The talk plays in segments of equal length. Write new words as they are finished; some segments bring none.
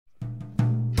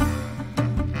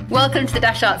Welcome to the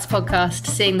Dash Arts podcast,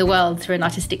 seeing the world through an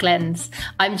artistic lens.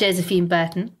 I'm Josephine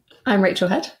Burton. I'm Rachael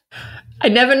Head. I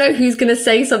never know who's going to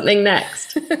say something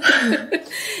next.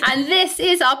 And this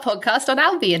is our podcast on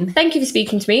Albion. Thank you for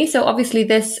speaking to me. So obviously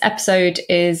this episode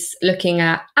is looking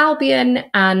at Albion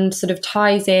and sort of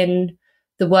ties in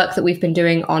the work that we've been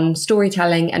doing on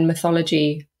storytelling and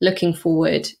mythology, looking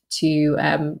forward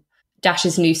to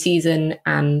Dash's new season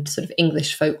and sort of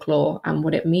English folklore and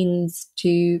what it means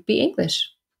to be English.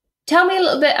 Tell me a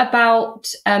little bit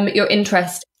about your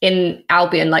interest in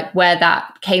Albion, like where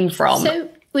that came from. So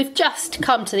we've just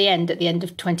come to the end at the end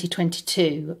of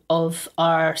 2022 of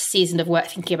our season of work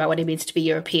thinking about what it means to be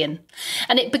European.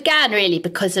 And it began really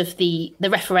because of the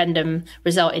referendum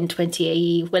result in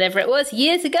whatever it was,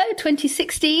 years ago,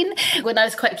 2016, when I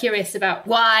was quite curious about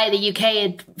why the UK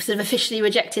had sort of officially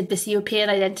rejected this European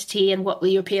identity and what the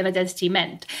European identity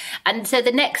meant. And so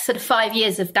the next sort of 5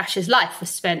 years of Dash's life was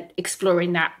spent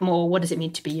exploring that more. What does it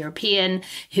mean to be European?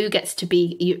 Who gets to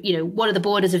be, you know, what are the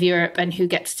borders of Europe and who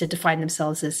gets to define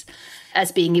themselves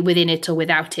as being within it or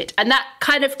without it. And that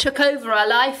kind of took over our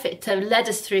life. It led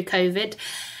us through COVID.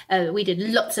 We did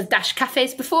lots of Dash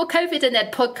cafes before COVID and then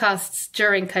podcasts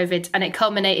during COVID. And it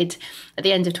culminated at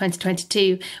the end of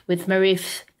 2022 with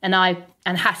Maruf and I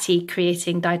and Hattie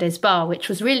creating Dido's Bar, which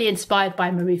was really inspired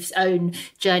by Maruf's own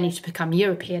journey to become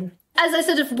European. As I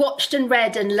sort of watched and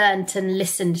read and learnt and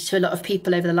listened to a lot of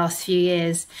people over the last few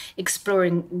years,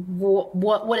 exploring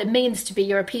what it means to be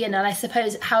European, and I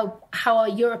suppose how our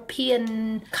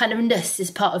European kind of-ness is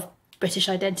part of British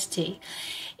identity,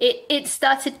 it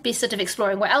started to be sort of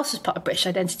exploring what else was part of British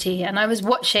identity. And I was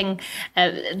watching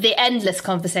the endless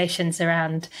conversations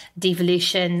around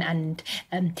devolution and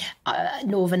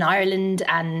Northern Ireland,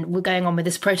 and we're going on with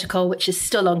this protocol, which is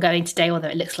still ongoing today, although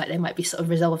it looks like they might be sort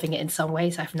of resolving it in some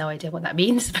ways. I have no idea what that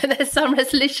means, but there's some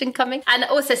resolution coming. And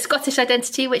also Scottish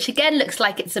identity, which again looks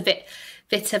like it's a bit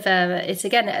of it's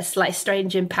again a slight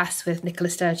strange impasse with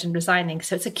Nicola Sturgeon resigning.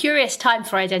 So it's a curious time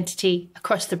for identity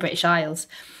across the British Isles.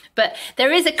 But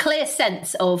there is a clear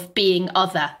sense of being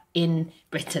other in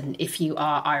Britain if you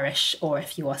are Irish or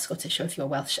if you are Scottish or if you're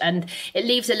Welsh. And it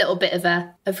leaves a little bit of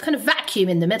a kind of vacuum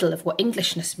in the middle of what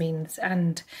Englishness means.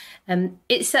 And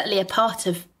it's certainly a part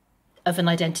of an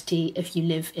identity if you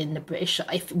live in the British,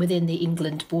 within the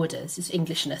England borders, is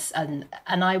Englishness. And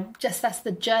that's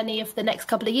the journey of the next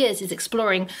couple of years, is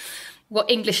exploring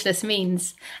what Englishness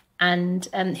means and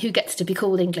who gets to be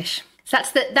called English. So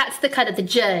that's the kind of the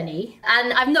journey.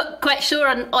 And I'm not quite sure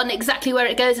on exactly where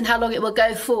it goes and how long it will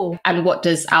go for. And what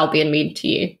does Albion mean to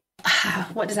you?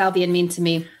 What does Albion mean to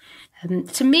me?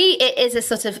 To me, it is a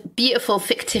sort of beautiful,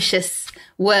 fictitious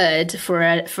word for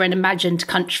an imagined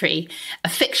country, a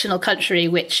fictional country,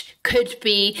 which could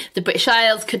be the British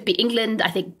Isles, could be England,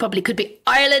 I think probably could be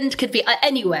Ireland, could be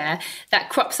anywhere that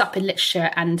crops up in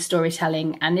literature and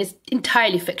storytelling and is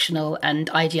entirely fictional and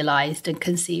idealised and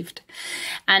conceived.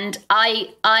 And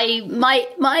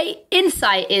my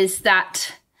insight is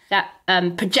that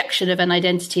projection of an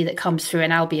identity that comes through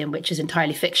an Albion, which is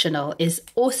entirely fictional, is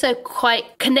also quite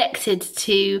connected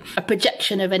to a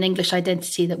projection of an English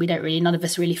identity that none of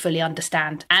us really fully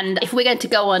understand. And if we're going to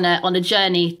go on a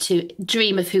journey to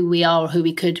dream of who we are or who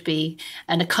we could be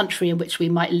and a country in which we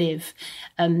might live,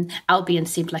 Albion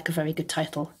seemed like a very good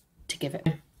title to give it.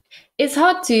 It's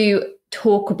hard to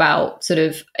talk about sort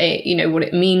of, what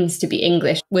it means to be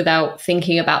English without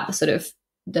thinking about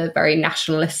the very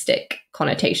nationalistic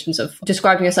connotations of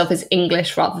describing yourself as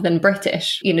English rather than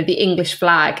British. The English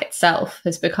flag itself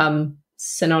has become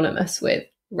synonymous with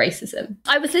racism.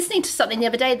 I was listening to something the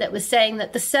other day that was saying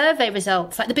that the survey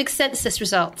results, like the big census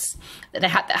results that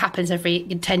happens every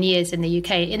 10 years in the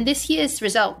UK, in this year's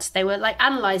results, they were like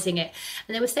analysing it,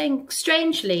 and they were saying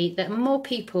strangely that more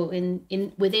people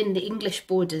within the English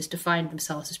borders defined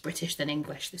themselves as British than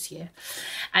English this year.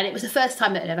 And it was the first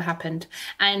time that it ever happened.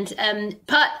 And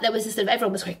there was a sort of,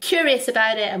 everyone was quite curious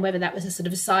about it and whether that was a sort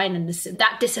of a sign, and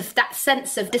that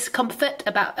sense of discomfort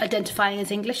about identifying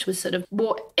as English was sort of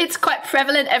more, it's quite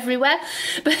prevalent everywhere.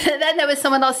 But then there was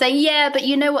someone else saying, yeah, but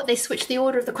you know what, they switched the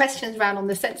order of the questions around on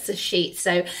the census sheet,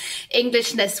 so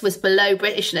Englishness was below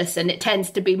Britishness,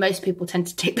 and most people tend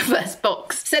to tick the first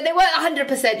box, so they weren't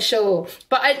 100% sure.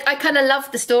 But I kind of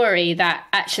love the story that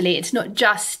actually it's not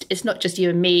just you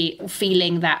and me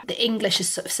feeling that the English is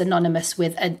sort of synonymous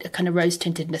with a kind of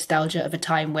rose-tinted nostalgia of a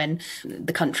time when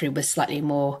the country was slightly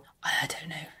more, I don't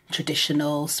know,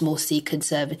 traditional, small c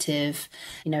conservative.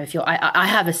 I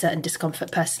have a certain discomfort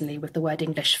personally with the word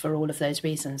English for all of those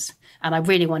reasons, and I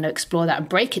really want to explore that and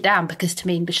break it down, because to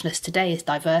me Englishness today is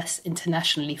diverse,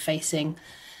 internationally facing,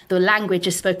 the language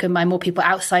is spoken by more people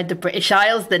outside the British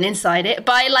Isles than inside it,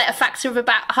 by like a factor of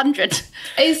about 100.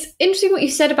 It's interesting what you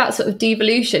said about sort of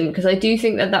devolution, because I do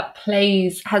think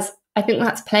I think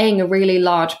that's playing a really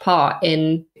large part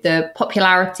in the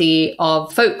popularity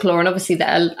of folklore. And obviously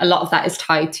that a lot of that is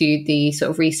tied to the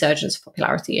sort of resurgence of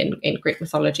popularity in Greek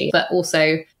mythology, but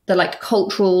also the like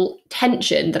cultural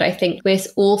tension that I think we're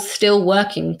all still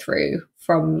working through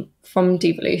from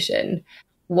devolution.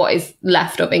 What is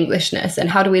left of Englishness, and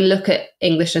how do we look at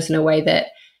Englishness in a way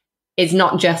that is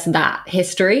not just that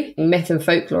history? Myth and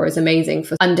folklore is amazing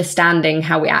for understanding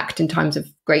how we act in times of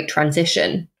great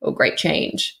transition or great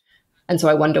change. And so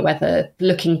I wonder whether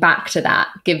looking back to that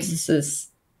gives us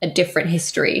a different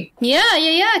history. Yeah.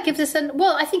 It gives us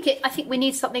I think we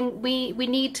need something. We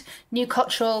need new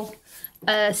cultural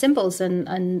symbols and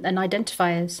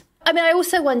identifiers. I mean, I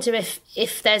also wonder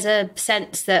if there's a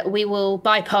sense that we will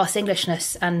bypass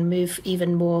Englishness and move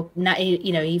even more,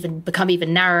 even become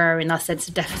even narrower in our sense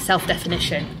of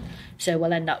self-definition. So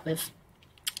we'll end up with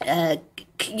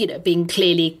being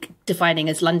clearly defining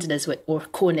as Londoners or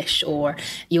Cornish or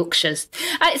Yorkshires.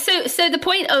 So the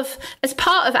point of, as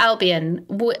part of Albion,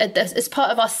 as part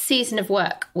of our season of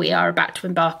work, we are about to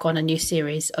embark on a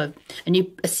series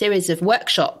of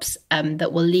workshops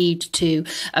that will lead to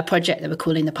a project that we're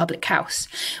calling the Public House,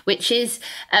 which is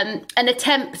an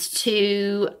attempt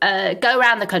to go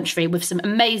around the country with some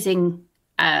amazing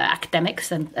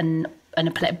academics and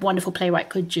a wonderful playwright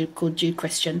called Jude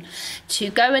Christian, to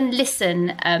go and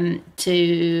listen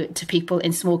to people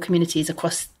in small communities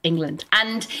across England.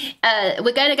 And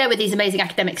we're going to go with these amazing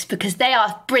academics because they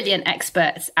are brilliant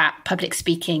experts at public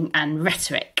speaking and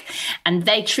rhetoric. And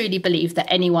they truly believe that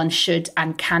anyone should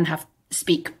and can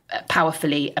speak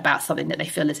powerfully about something that they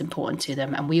feel is important to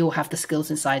them, and we all have the skills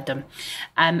inside them.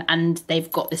 And they've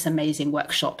got this amazing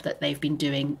workshop that they've been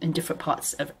doing in different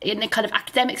parts in the kind of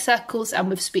academic circles and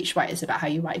with speechwriters about how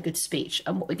you write a good speech.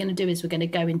 And what we're going to do is we're going to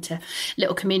go into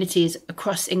little communities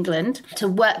across England to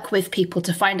work with people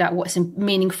to find out what's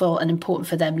meaningful and important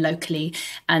for them locally,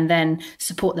 and then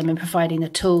support them in providing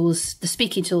the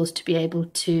speaking tools to be able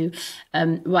to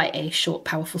write a short,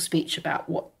 powerful speech about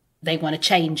what they want to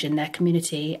change in their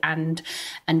community, and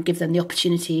give them the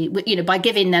opportunity, by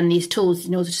giving them these tools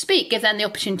in order to speak, give them the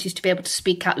opportunities to be able to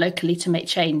speak out locally to make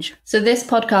change. So this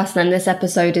podcast and this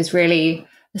episode is really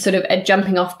sort of a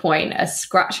jumping off point, a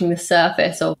scratching the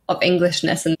surface of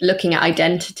Englishness and looking at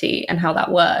identity and how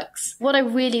that works. What I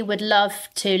really would love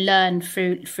to learn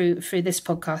through this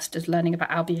podcast is learning about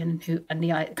Albion and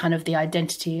the kind of the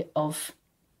identity of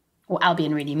what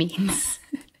Albion really means.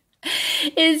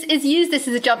 is use this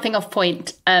as a jumping off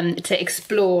point to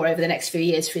explore over the next few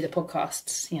years through the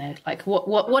podcasts. Like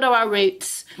what are our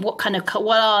roots? What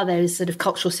are those sort of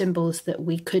cultural symbols that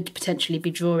we could potentially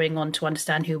be drawing on to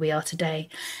understand who we are today?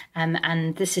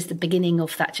 And this is the beginning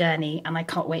of that journey, and I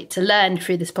can't wait to learn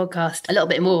through this podcast a little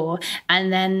bit more,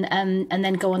 and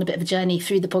then go on a bit of a journey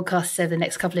through the podcasts over the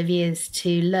next couple of years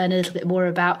to learn a little bit more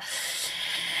about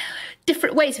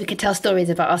different ways we could tell stories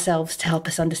about ourselves to help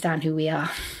us understand who we are.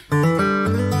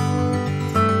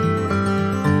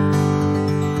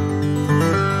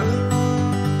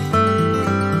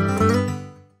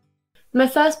 My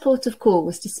first port of call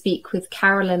was to speak with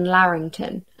Carrolyne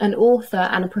Larrington, an author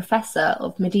and a professor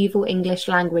of medieval English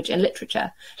language and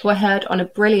literature, who I heard on a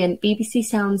brilliant BBC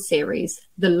Sounds series,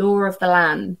 The Law of the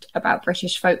Land, about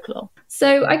British folklore.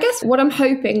 So I guess what I'm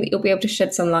hoping that you'll be able to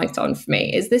shed some light on for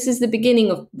me is this is the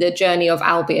beginning of the journey of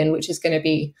Albion, which is going to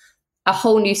be a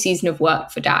whole new season of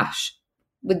work for Dash,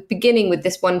 beginning with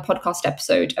this one podcast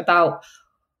episode about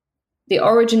the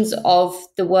origins of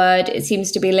the word. It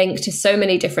seems to be linked to so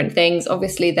many different things.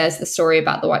 Obviously, there's the story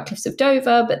about the White Cliffs of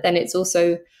Dover, but then it's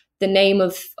also the name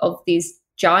of these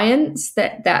giants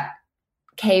that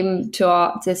came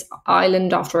to this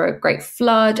island after a great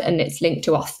flood, and it's linked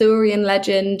to Arthurian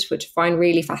legend, which I find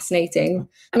really fascinating.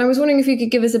 And I was wondering if you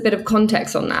could give us a bit of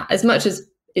context on that, as much as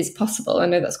is possible. I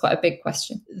know that's quite a big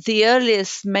question. The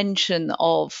earliest mention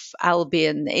of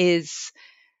Albion is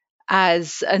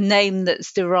as a name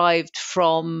that's derived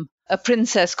from a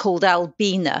princess called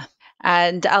Albina.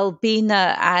 And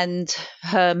Albina and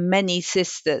her many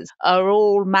sisters are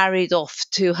all married off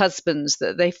to husbands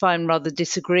that they find rather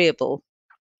disagreeable.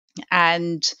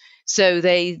 And so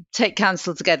they take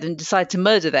counsel together and decide to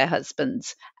murder their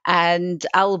husbands. And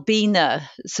Albina,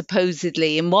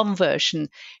 supposedly, in one version,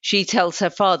 she tells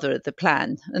her father of the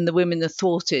plan, and the women are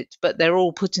thwarted, but they're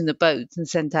all put in a boat and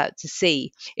sent out to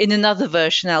sea. In another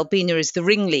version, Albina is the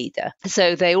ringleader.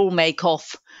 So they all make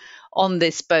off on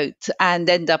this boat and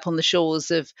end up on the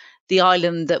shores of the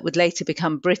island that would later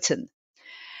become Britain.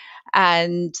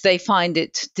 and they find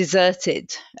it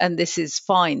deserted, and this is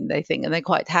fine, they think, and they're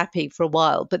quite happy for a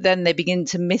while. But then they begin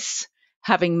to miss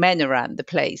having men around the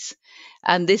place,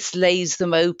 and this lays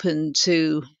them open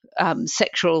to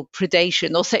sexual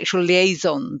predation or sexual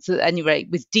liaisons, at any rate,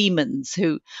 with demons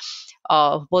who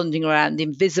are wandering around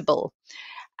invisible.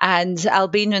 And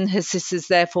Albina and her sisters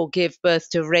therefore give birth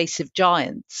to a race of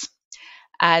giants.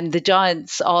 And the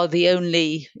giants are the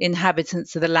only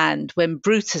inhabitants of the land when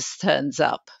Brutus turns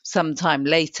up sometime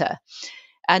later.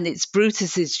 And it's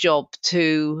Brutus's job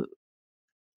to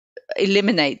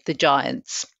eliminate the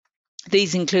giants.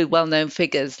 These include well-known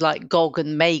figures like Gog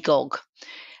and Magog,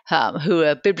 who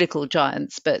are biblical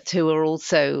giants, but who are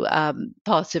also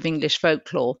part of English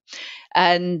folklore.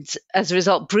 And as a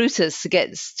result, Brutus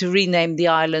gets to rename the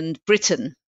island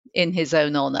Britain in his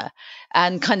own honour,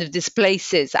 and kind of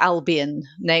displaces Albion,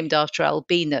 named after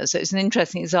Albina. So it's an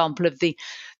interesting example of the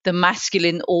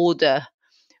masculine order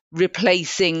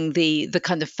replacing the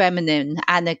kind of feminine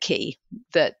anarchy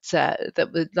that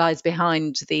lies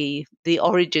behind the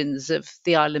origins of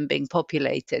the island being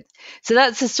populated. So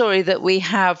that's a story that we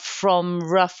have from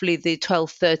roughly the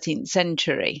 12th, 13th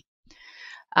century.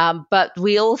 But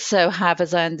we also have,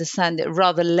 as I understand it, a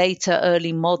rather later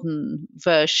early modern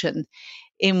version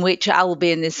in which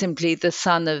Albion is simply the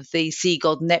son of the sea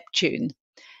god Neptune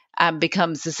and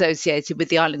becomes associated with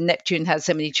the island. Neptune has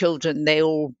so many children, they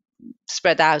all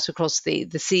spread out across the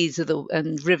seas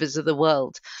and rivers of the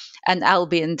world. And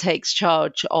Albion takes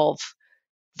charge of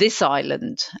this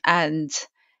island and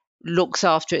looks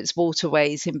after its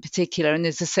waterways in particular, and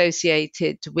is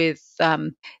associated with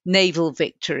naval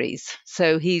victories.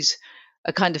 So he's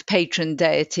a kind of patron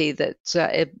deity that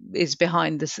is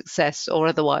behind the success or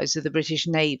otherwise of the British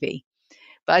Navy.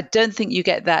 But I don't think you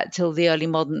get that till the early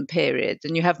modern period.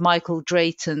 And you have Michael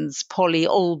Drayton's Polly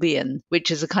Albion, which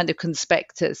is a kind of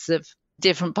conspectus of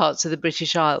different parts of the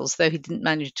British Isles, though he didn't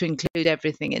manage to include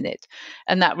everything in it.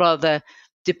 And that rather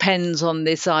depends on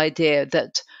this idea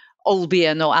that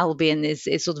Albion or Albion is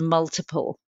sort of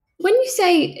multiple. When you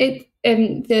say it,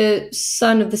 the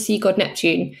son of the sea god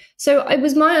Neptune, so it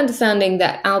was my understanding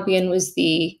that Albion was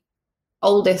the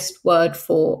oldest word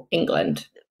for England.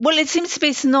 Well, it seems to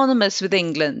be synonymous with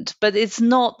England, but it's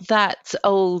not that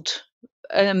old.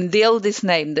 The oldest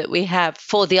name that we have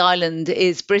for the island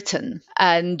is Britain,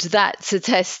 and that's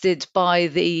attested by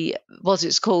what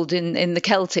it's called in the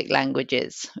Celtic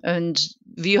languages. And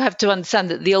you have to understand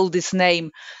that the oldest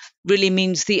name really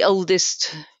means the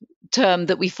oldest term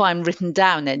that we find written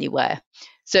down anywhere.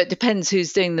 So it depends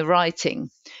who's doing the writing.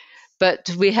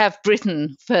 But we have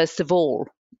Britain, first of all,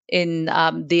 in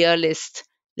the earliest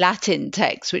Latin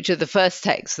texts, which are the first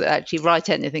texts that actually write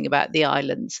anything about the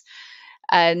islands.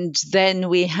 And then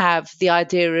we have the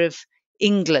idea of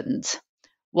England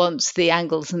once the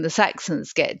Angles and the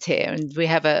Saxons get here. And we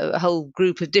have a whole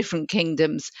group of different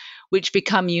kingdoms which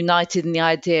become united in the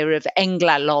idea of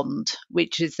Englaland,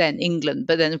 which is then England.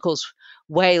 But then, of course,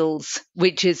 Wales,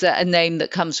 which is a name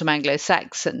that comes from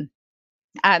Anglo-Saxon,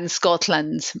 and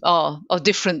Scotland are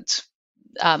different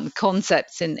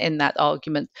concepts in that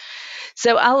argument.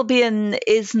 So Albion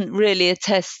isn't really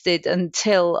attested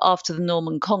until after the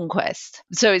Norman conquest.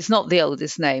 So it's not the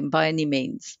oldest name by any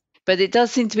means. But it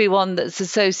does seem to be one that's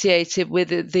associated with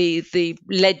the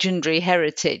legendary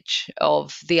heritage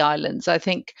of the islands, I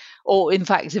think, or in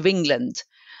fact of England.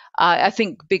 I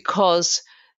think because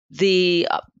the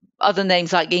other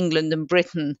names like England and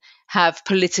Britain have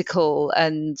political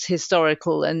and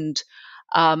historical and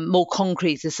more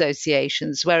concrete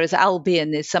associations, whereas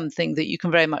Albion is something that you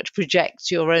can very much project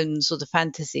your own sort of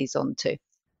fantasies onto.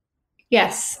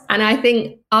 Yes, and I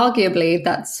think arguably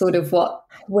that's sort of what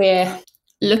we're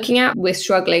looking at. We're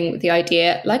struggling with the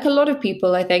idea, like a lot of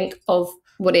people, I think, of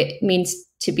what it means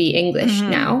to be English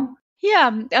now.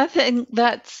 Yeah, I think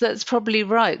that's probably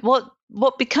right.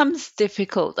 What becomes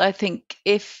difficult, I think,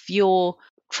 if you're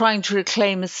trying to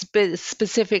reclaim a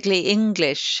specifically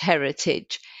English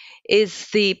heritage, is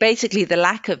basically the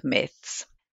lack of myths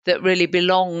that really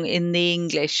belong in the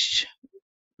English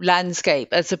landscape,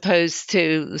 as opposed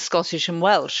to the Scottish and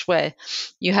Welsh, where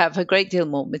you have a great deal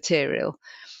more material.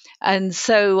 And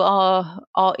so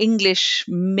our English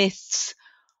myths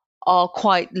are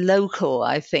quite local,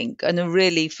 I think, and are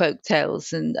really folk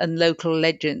tales and local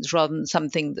legends rather than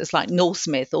something that's like Norse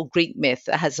myth or Greek myth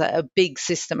that has a big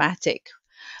systematic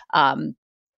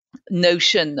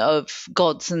notion of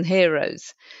gods and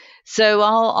heroes. So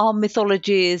our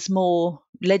mythology is more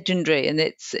legendary, and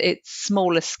it's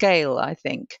smaller scale, I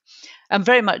think, and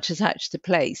very much attached to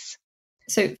place.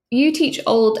 So you teach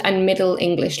Old and Middle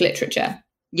English literature.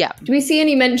 Yeah. Do we see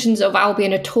any mentions of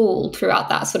Albion at all throughout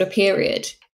that sort of period?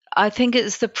 I think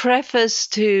it's the preface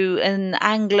to an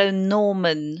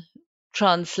Anglo-Norman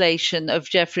translation of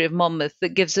Geoffrey of Monmouth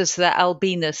that gives us the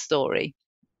Albina story.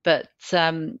 But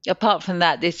apart from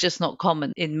that, it's just not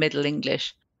common in Middle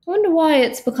English. I wonder why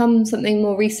it's become something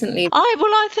more recently.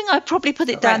 I think I probably put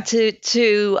it down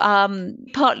to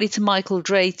partly to Michael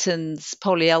Drayton's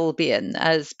Albion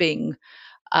as being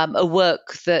a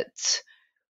work that,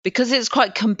 because it's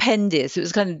quite compendious, it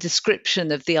was kind of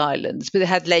description of the islands, but it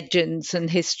had legends and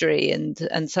history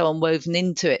and so on woven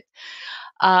into it.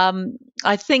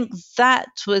 I think that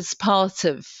was part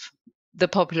of the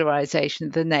popularisation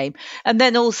of the name. And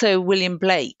then also William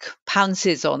Blake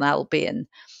pounces on Albion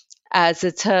as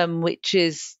a term which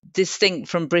is distinct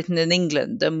from Britain and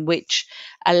England and which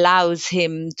allows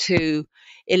him to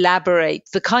elaborate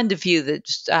the kind of view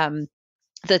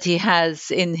that he has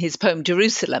in his poem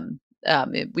Jerusalem,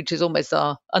 which is almost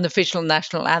our unofficial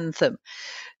national anthem,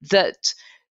 that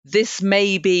this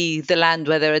may be the land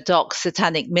where there are dark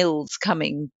satanic mills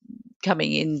coming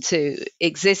into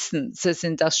existence as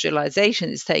industrialization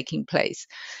is taking place.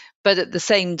 But at the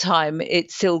same time,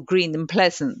 it's still green and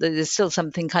pleasant. There's still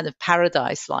something kind of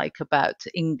paradise-like about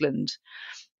England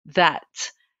that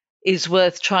is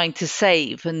worth trying to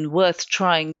save and worth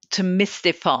trying to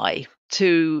mystify,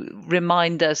 to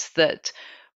remind us that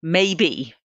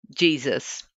maybe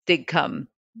Jesus did come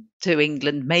to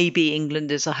England. Maybe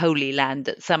England is a holy land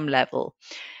at some level.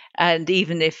 And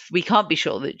even if we can't be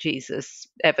sure that Jesus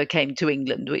ever came to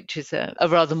England, which is a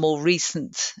rather more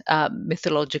recent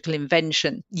mythological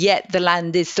invention, yet the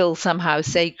land is still somehow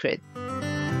sacred.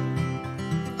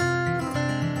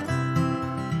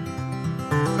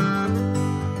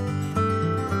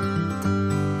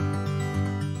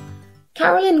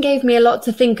 Carrolyne gave me a lot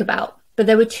to think about, but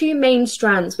there were two main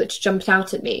strands which jumped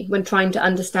out at me when trying to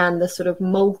understand the sort of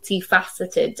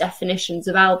multifaceted definitions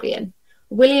of Albion: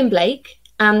 William Blake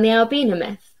and the Albina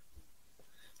myth.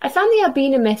 I found the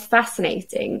Albina myth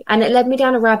fascinating, and it led me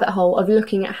down a rabbit hole of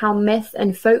looking at how myth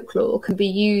and folklore can be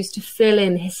used to fill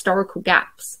in historical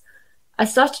gaps. I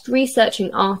started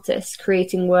researching artists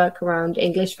creating work around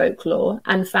English folklore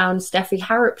and found Stephe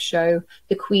Harrop's show,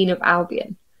 The Queen of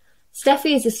Albion. Stephe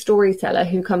is a storyteller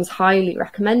who comes highly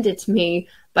recommended to me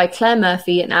by Claire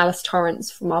Murphy and Alice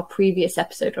Torrance from our previous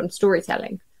episode on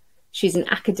storytelling. She's an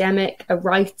academic, a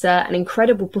writer, an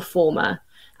incredible performer,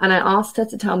 and I asked her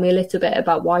to tell me a little bit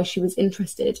about why she was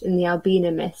interested in the Albina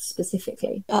myth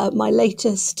specifically. My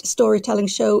latest storytelling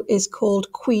show is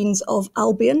called Queens of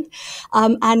Albion,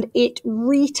 and it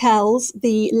retells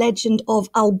the legend of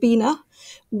Albina,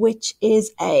 which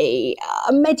is a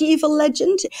medieval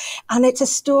legend, and it's a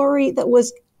story that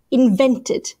was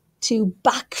invented to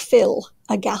backfill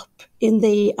a gap in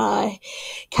the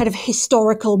kind of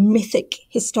mythic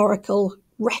historical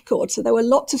record. So there were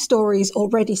lots of stories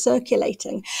already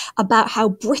circulating about how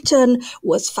Britain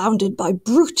was founded by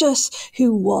Brutus,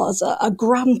 who was a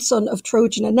grandson of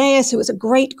Trojan Aeneas, who was a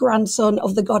great-grandson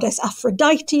of the goddess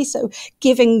Aphrodite, so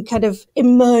giving kind of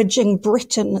emerging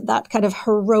Britain that kind of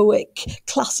heroic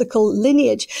classical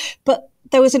lineage. But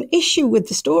there was an issue with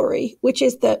the story, which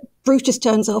is that Brutus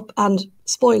turns up and,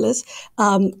 spoilers,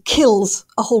 kills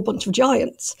a whole bunch of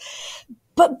giants.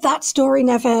 But that story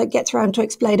never gets around to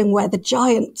explaining where the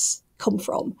giants come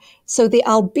from. So the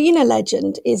Albina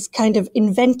legend is kind of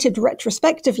invented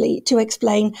retrospectively to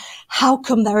explain how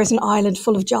come there is an island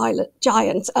full of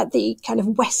giants at the kind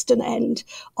of western end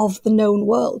of the known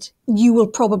world. You will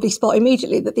probably spot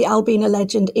immediately that the Albina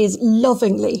legend is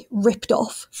lovingly ripped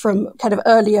off from kind of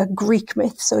earlier Greek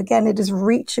myths. So again, it is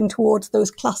reaching towards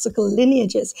those classical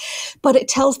lineages, but it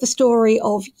tells the story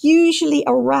of usually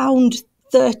around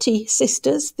 30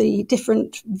 sisters. The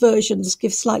different versions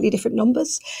give slightly different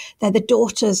numbers. They're the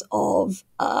daughters of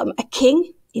a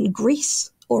king in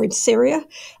Greece or in Syria.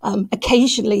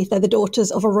 Occasionally, they're the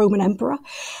daughters of a Roman emperor.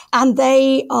 And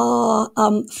they are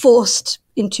forced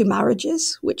into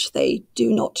marriages, which they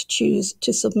do not choose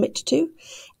to submit to.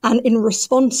 And in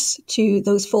response to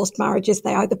those forced marriages,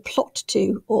 they either plot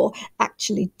to or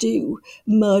actually do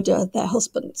murder their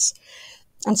husbands.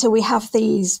 And so we have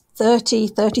these 30,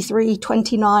 33,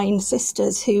 29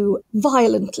 sisters who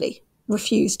violently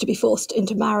refuse to be forced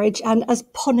into marriage and as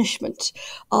punishment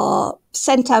are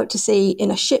sent out to sea in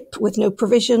a ship with no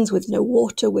provisions, with no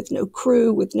water, with no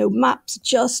crew, with no maps,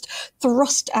 just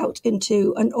thrust out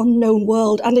into an unknown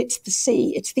world. And it's the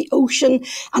sea, it's the ocean,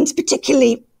 and it's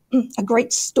particularly a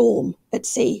great storm at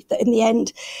sea that in the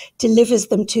end delivers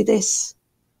them to this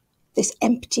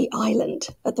empty island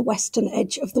at the western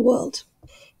edge of the world.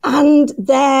 And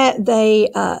there they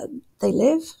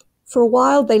live for a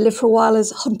while. They live for a while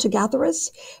as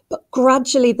hunter-gatherers, but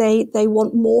gradually they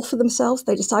want more for themselves.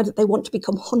 They decide that they want to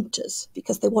become hunters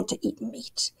because they want to eat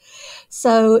meat.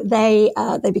 So they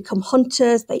become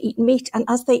hunters, they eat meat, and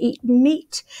as they eat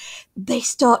meat, they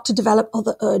start to develop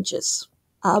other urges.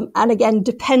 And again,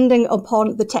 depending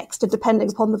upon the text and depending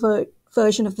upon the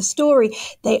version of the story,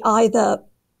 they either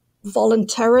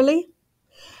voluntarily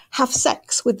have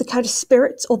sex with the kind of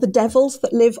spirits or the devils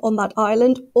that live on that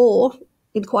island, or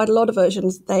in quite a lot of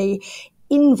versions, they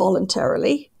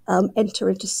involuntarily enter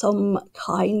into some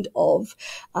kind of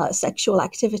sexual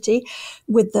activity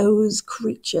with those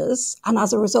creatures. And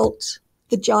as a result,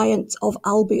 the giants of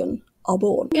Albion are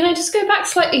born. Can I just go back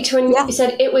slightly to when you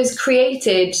said it was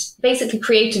basically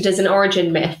created as an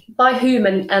origin myth? By whom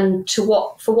and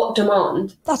for what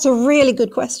demand? That's a really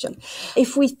good question.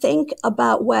 If we think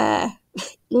about where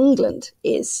England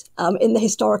is in the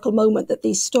historical moment that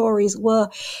these stories were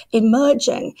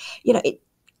emerging,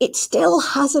 it still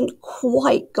hasn't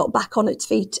quite got back on its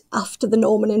feet after the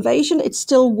Norman invasion. It's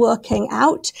still working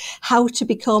out how to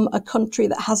become a country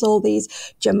that has all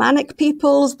these Germanic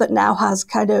peoples, that now has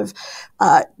kind of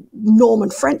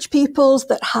Norman French peoples,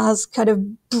 that has kind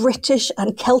of British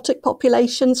and Celtic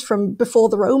populations from before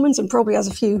the Romans, and probably has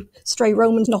a few stray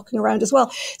Romans knocking around as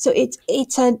well. So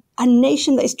it's a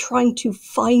nation that is trying to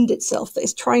find itself, that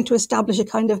is trying to establish a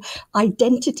kind of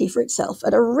identity for itself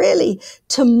at a really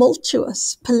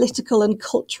tumultuous political and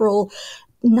cultural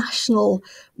national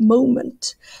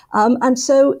moment. And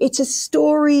so it's a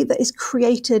story that is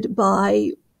created by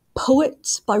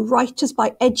poets, by writers,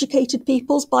 by educated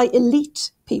peoples, by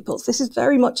elite peoples. This is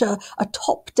very much a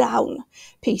top-down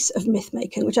piece of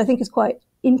myth-making, which I think is quite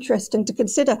interesting to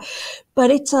consider. But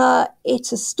it's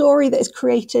a story that is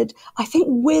created, I think,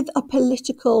 with a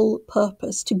political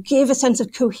purpose, to give a sense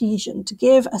of cohesion, to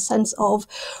give a sense of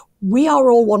we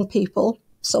are all one people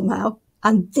somehow,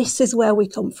 and this is where we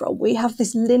come from. We have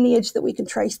this lineage that we can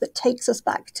trace that takes us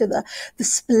back to the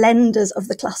splendors of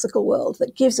the classical world,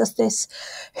 that gives us this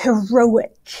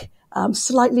heroic,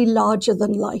 slightly larger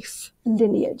than life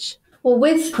lineage. Well,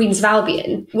 with Queens of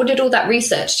Albion, what did all that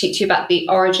research teach you about the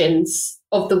origins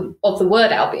of the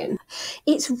word Albion?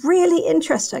 It's really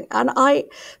interesting, and I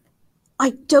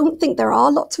don't think there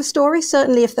are lots of stories.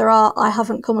 Certainly if there are, I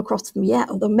haven't come across them yet,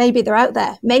 although maybe they're out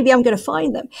there. Maybe I'm going to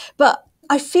find them. But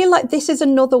I feel like this is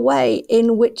another way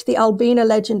in which the Albina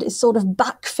legend is sort of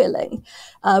backfilling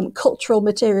cultural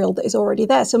material that is already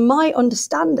there. So my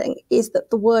understanding is that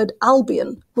the word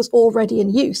Albion was already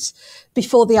in use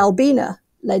before the Albina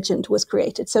legend was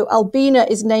created. So Albina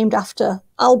is named after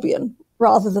Albion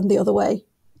rather than the other way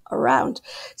around.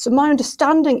 So my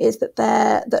understanding is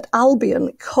that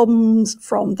Albion comes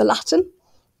from the Latin,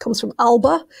 comes from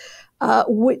alba,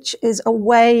 which is a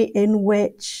way in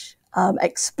which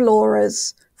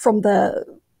explorers from the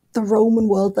Roman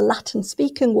world, the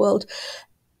Latin-speaking world,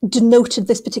 denoted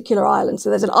this particular island. So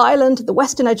there's an island, the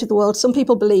western edge of the world. Some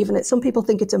people believe in it. Some people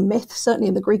think it's a myth. Certainly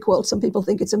in the Greek world, some people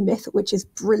think it's a myth, which is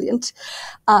brilliant.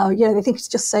 They think it's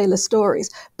just sailor stories.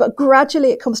 But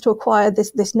gradually it comes to acquire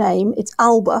this name. It's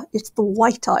Alba. It's the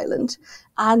White Island.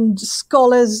 And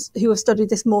scholars who have studied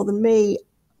this more than me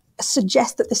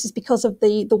suggest that this is because of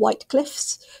the White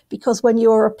Cliffs, because when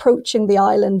you're approaching the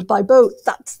island by boat,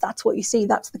 that's what you see.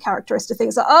 That's the characteristic thing.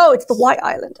 It's like, oh, it's the White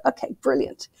Island. Okay,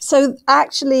 brilliant. So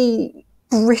actually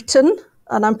Britain,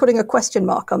 and I'm putting a question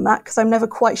mark on that because I'm never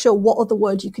quite sure what other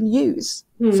word you can use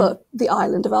for the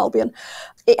island of Albion.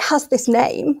 It has this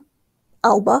name,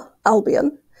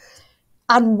 Albion.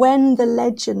 And when the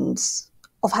legends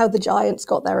of how the giants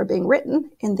got there are being written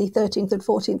in the 13th and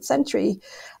 14th century,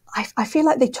 I feel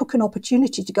like they took an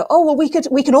opportunity to go, oh, well,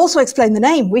 we can also explain the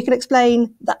name. We can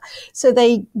explain that. So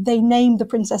they named the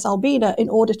Princess Albina in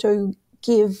order to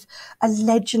give a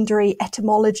legendary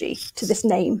etymology to this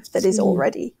name that is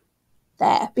already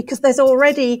there. Because there's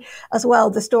already, as well,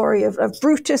 the story of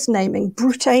Brutus naming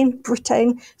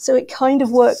Brutane. So it kind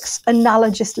of works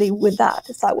analogously with that.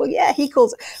 It's like, well, yeah, he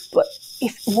calls it. But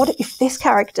what if this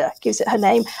character gives it her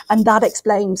name, and that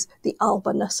explains the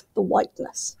albaness, the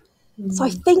whiteness? So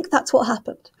I think that's what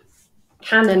happened.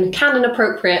 Canon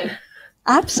appropriate.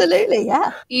 Absolutely,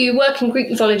 yeah. You work in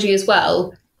Greek mythology as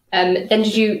well. Then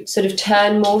did you sort of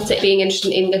turn more to being interested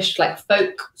in English, like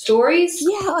folk stories?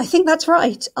 Yeah, I think that's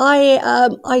right.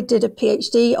 I did a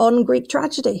PhD on Greek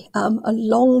tragedy a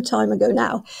long time ago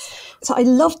now. So I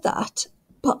loved that.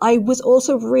 But I was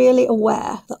also really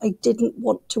aware that I didn't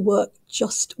want to work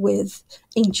just with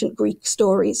ancient Greek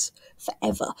stories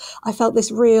forever. I felt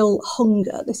this real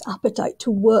hunger, this appetite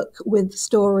to work with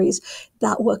stories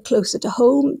that were closer to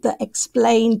home, that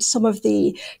explained some of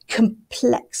the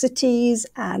complexities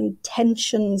and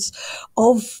tensions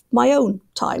of my own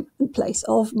time and place,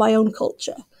 of my own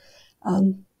culture.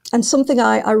 And something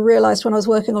I realized when I was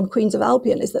working on Queens of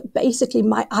Albion is that basically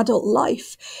my adult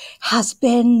life has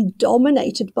been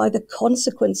dominated by the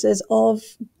consequences of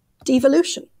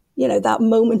devolution. You know, that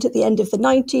moment at the end of the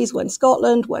 90s when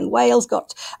Scotland, when Wales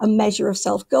got a measure of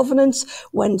self-governance,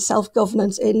 when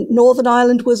self-governance in Northern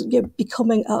Ireland was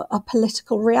becoming a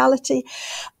political reality.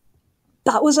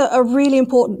 That was a really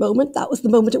important moment. That was the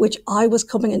moment at which I was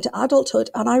coming into adulthood.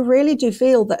 And I really do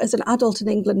feel that as an adult in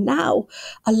England now,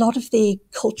 a lot of the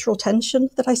cultural tension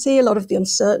that I see, a lot of the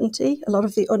uncertainty, a lot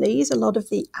of the unease, a lot of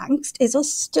the angst is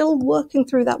us still working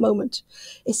through that moment.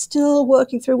 It's still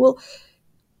working through, well,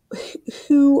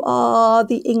 who are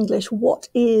the English? What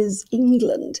is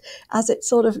England as it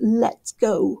sort of lets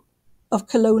go of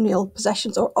colonial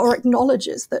possessions or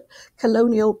acknowledges that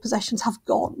colonial possessions have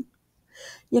gone?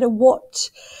 You know,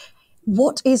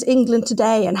 what is England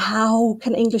today, and how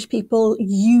can English people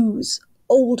use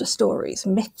older stories,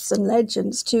 myths and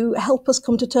legends to help us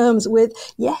come to terms with,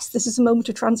 yes, this is a moment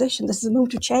of transition, this is a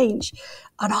moment of change.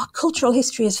 And our cultural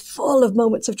history is full of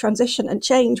moments of transition and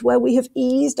change where we have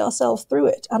eased ourselves through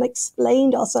it and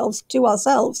explained ourselves to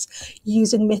ourselves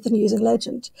using myth and using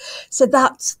legend. So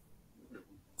that's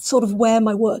sort of where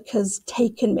my work has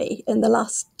taken me in the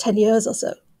last 10 years or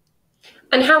so.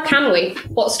 And how can we?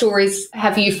 What stories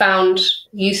have you found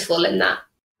useful in that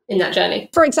journey?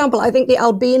 For example, I think the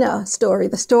Albina story,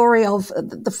 the story of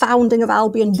the founding of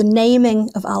Albion, the naming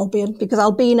of Albion, because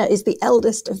Albina is the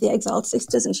eldest of the exiled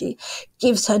sisters and she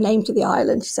gives her name to the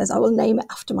island. She says, I will name it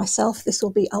after myself. This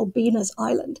will be Albina's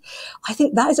island. I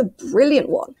think that is a brilliant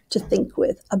one to think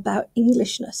with about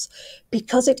Englishness,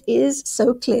 because it is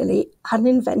so clearly an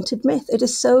invented myth. It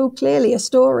is so clearly a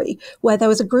story where there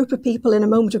was a group of people in a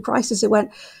moment of crisis who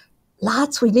went,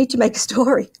 lads, we need to make a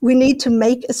story. We need to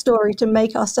make a story to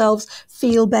make ourselves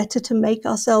feel better, to make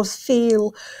ourselves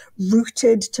feel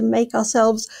rooted, to make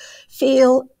ourselves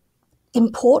feel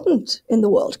important in the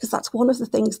world, because that's one of the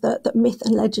things that myth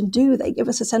and legend do. They give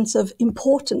us a sense of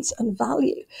importance and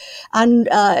value. And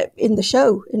in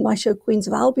my show, Queens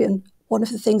of Albion, one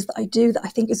of the things that I do that I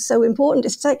think is so important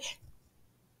is to say,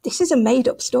 this is a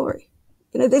made-up story.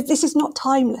 You know, this is not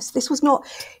timeless. This was not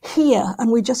here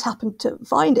and we just happened to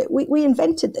find it. We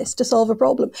invented this to solve a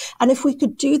problem. And if we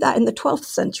could do that in the 12th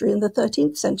century, in the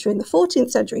 13th century, in the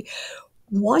 14th century,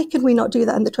 why can we not do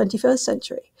that in the 21st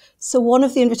century? So one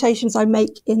of the invitations I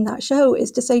make in that show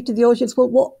is to say to the audience,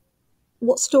 well,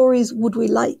 what stories would we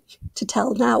like to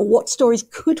tell now? What stories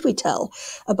could we tell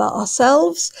about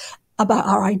ourselves, about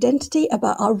our identity,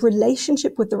 about our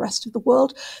relationship with the rest of the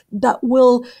world that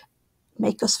will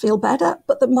make us feel better,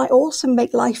 but that might also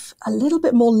make life a little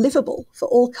bit more livable for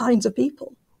all kinds of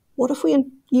people? What if we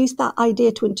use that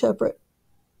idea to interpret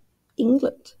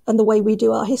England and the way we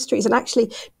do our histories? And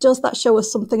actually, does that show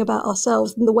us something about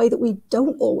ourselves in the way that we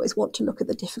don't always want to look at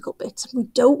the difficult bits, and we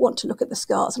don't want to look at the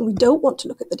scars, and we don't want to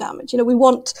look at the damage? You know, we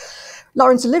want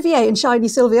Laurence Olivier in shiny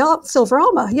silver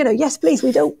armour. You know, yes, please,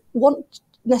 we don't want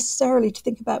necessarily to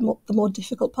think about the more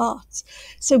difficult parts.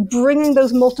 So bringing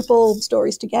those multiple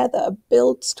stories together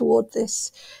builds toward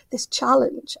this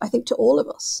challenge, I think, to all of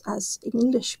us as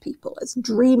English people, as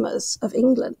dreamers of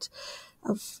England,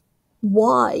 of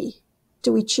why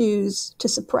do we choose to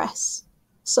suppress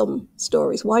some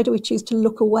stories? Why do we choose to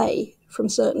look away from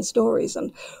certain stories?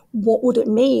 And what would it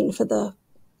mean for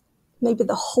maybe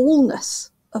the wholeness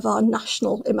of our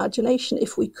national imagination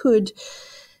if we could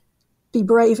be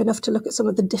brave enough to look at some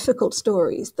of the difficult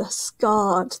stories, the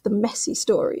scarred, the messy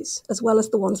stories, as well as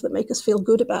the ones that make us feel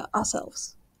good about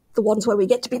ourselves, the ones where we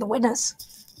get to be the winners.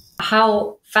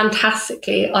 How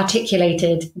fantastically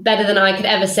articulated, better than I could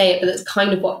ever say it, but that's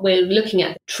kind of what we're looking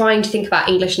at, trying to think about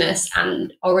Englishness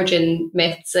and origin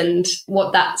myths and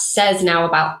what that says now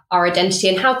about our identity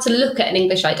and how to look at an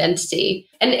English identity.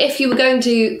 And if you were going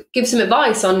to give some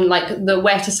advice on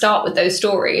where to start with those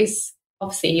stories,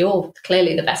 obviously you're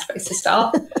clearly the best place to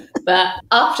start. But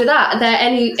after that, are there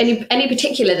any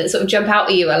particular that sort of jump out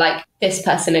at you, are like this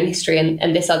person in history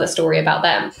and this other story about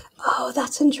them? Oh,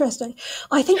 that's interesting.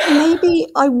 I think maybe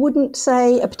I wouldn't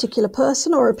say a particular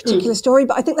person or a particular story,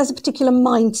 but I think there's a particular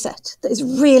mindset that is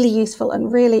really useful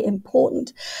and really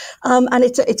important. And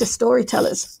it's a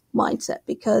storyteller's mindset,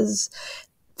 because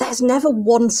there's never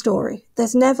one story.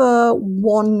 There's never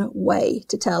one way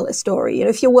to tell a story. You know,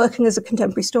 if you're working as a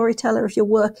contemporary storyteller, if you're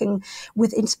working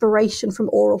with inspiration from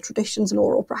oral traditions and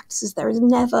oral practices, there is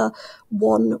never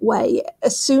one way.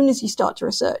 As soon as you start to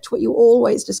research, what you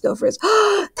always discover is,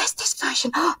 oh, there's this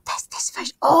version. Oh, there's this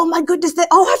version. Oh my goodness.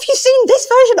 Oh, have you seen this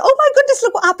version? Oh my goodness,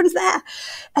 look what happens there.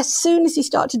 As soon as you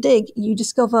start to dig, you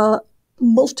discover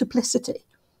multiplicity.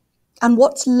 And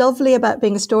what's lovely about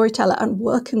being a storyteller and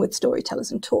working with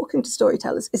storytellers and talking to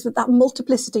storytellers is that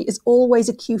multiplicity is always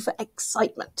a cue for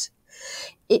excitement.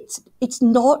 It's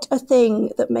not a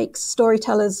thing that makes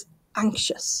storytellers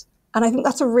anxious. And I think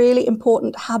that's a really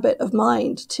important habit of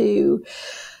mind to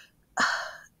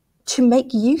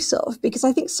make use of, because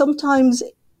I think sometimes,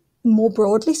 more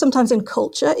broadly, sometimes in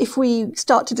culture, if we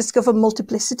start to discover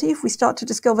multiplicity, if we start to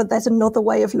discover there's another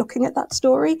way of looking at that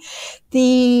story,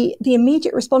 the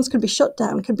immediate response can be shut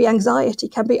down, can be anxiety,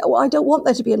 can be, oh, I don't want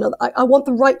there to be another. I want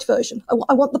the right version.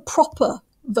 I want the proper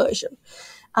version.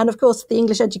 And of course, the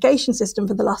English education system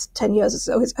for the last 10 years or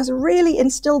so has really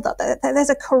instilled that there's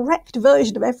a correct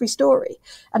version of every story,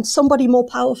 and somebody more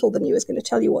powerful than you is going to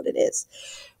tell you what it is.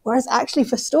 Whereas actually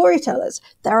for storytellers,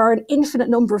 there are an infinite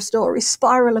number of stories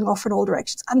spiraling off in all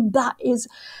directions. And that is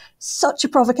such a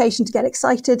provocation to get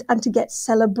excited and to get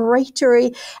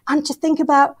celebratory and to think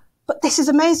about, but this is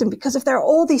amazing, because if there are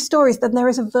all these stories, then there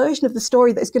is a version of the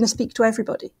story that is going to speak to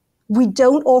everybody. We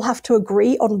don't all have to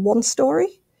agree on one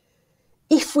story.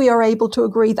 If we are able to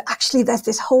agree that actually there's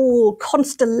this whole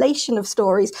constellation of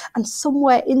stories, and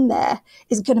somewhere in there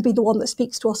is going to be the one that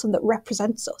speaks to us and that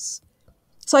represents us.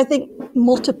 So I think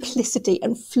multiplicity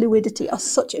and fluidity are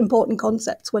such important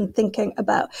concepts when thinking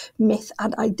about myth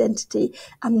and identity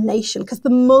and nation, because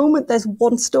the moment there's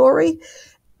one story,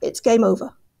 it's game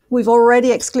over. We've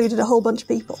already excluded a whole bunch of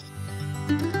people.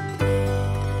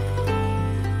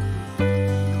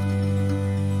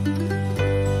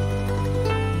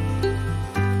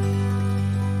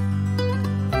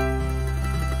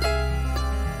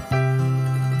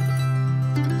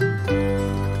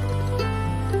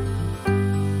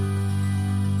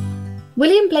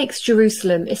 William Blake's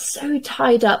Jerusalem is so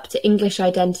tied up to English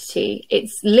identity.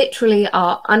 It's literally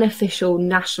our unofficial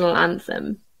national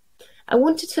anthem. I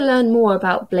wanted to learn more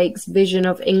about Blake's vision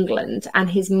of England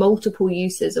and his multiple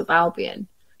uses of Albion.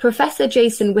 Professor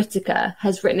Jason Whitaker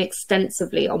has written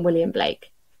extensively on William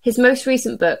Blake. His most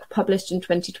recent book, published in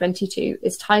 2022,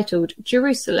 is titled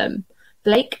Jerusalem,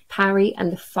 Blake, Parry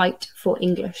and the Fight for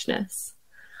Englishness.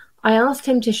 I asked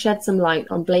him to shed some light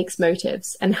on Blake's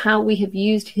motives and how we have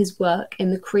used his work in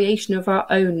the creation of our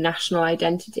own national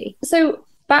identity. So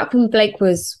back when Blake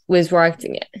was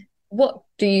writing it, what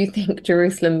do you think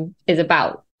Jerusalem is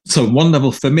about? So on one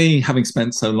level, for me, having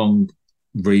spent so long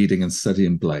reading and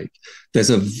studying Blake,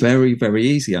 there's a very, very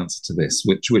easy answer to this,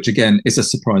 which again is a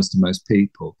surprise to most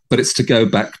people, but it's to go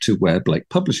back to where Blake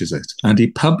publishes it. And he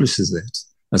publishes it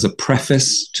as a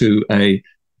preface to a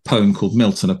poem called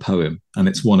Milton, a Poem, and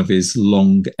it's one of his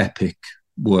long epic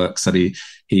works that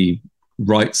he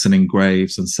writes and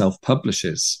engraves and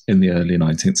self-publishes in the early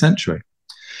 19th century.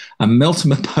 And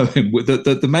Milton, a Poem,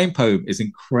 the main poem is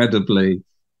incredibly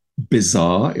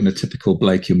bizarre in a typical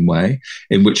Blakean way,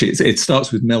 in which it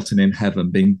starts with Milton in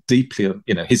heaven being deeply,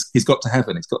 he's got to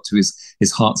heaven, he's got to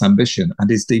his heart's ambition,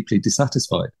 and is deeply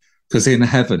dissatisfied, because in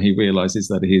heaven he realizes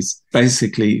that he's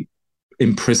basically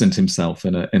imprisoned himself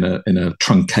in a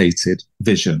truncated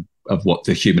vision of what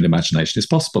the human imagination is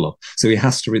possible of. So he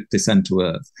has to descend to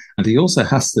earth, and he also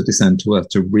has to descend to earth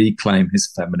to reclaim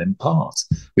his feminine part,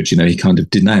 which he kind of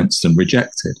denounced and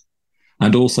rejected,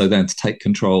 and also then to take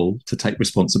control, to take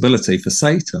responsibility for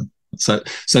Satan. So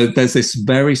there's this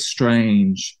very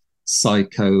strange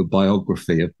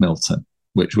psychobiography of Milton,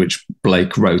 which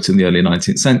Blake wrote in the early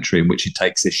 19th century, in which he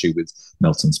takes issue with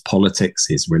Milton's politics,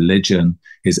 his religion,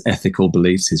 his ethical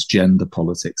beliefs, his gender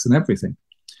politics, and everything.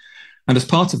 And as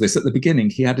part of this, at the beginning,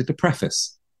 he added a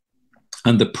preface.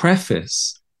 And the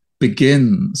preface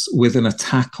begins with an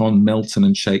attack on Milton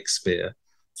and Shakespeare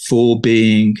for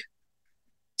being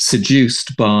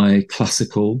seduced by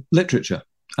classical literature.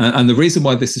 And the reason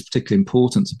why this is particularly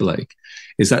important to Blake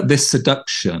is that this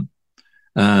seduction,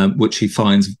 which he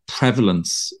finds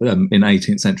prevalence in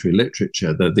 18th century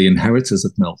literature, the inheritors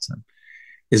of Milton,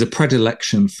 is a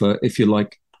predilection for, if you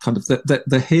like, kind of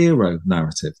the hero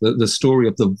narrative, the story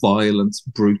of the violent,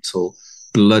 brutal,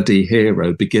 bloody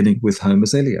hero, beginning with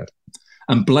Homer's Iliad.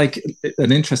 And Blake,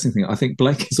 an interesting thing, I think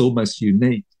Blake is almost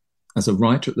unique as a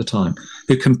writer at the time,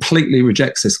 who completely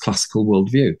rejects this classical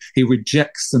worldview. He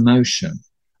rejects the notion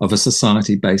of a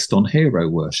society based on hero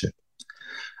worship.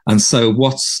 And so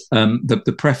what's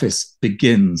the preface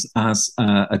begins as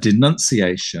a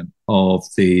denunciation of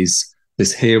this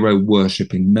hero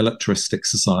worshipping militaristic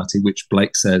society, which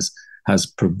Blake says has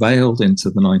prevailed into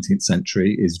the 19th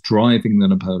century, is driving the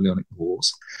Napoleonic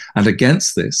Wars. And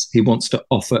against this, he wants to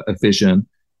offer a vision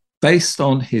based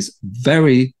on his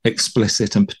very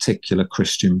explicit and particular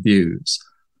Christian views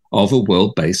of a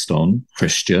world based on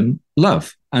Christian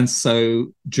love. And so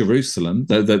Jerusalem,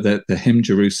 the hymn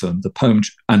Jerusalem, the poem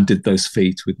 "And Did Those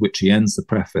Feet" with which he ends the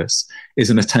preface, is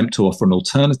an attempt to offer an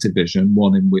alternative vision,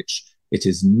 one in which it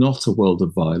is not a world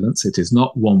of violence, it is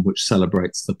not one which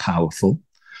celebrates the powerful,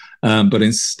 but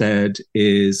instead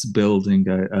is building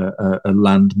a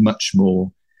land much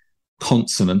more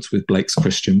consonant with Blake's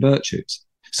Christian virtues.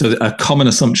 So a common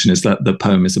assumption is that the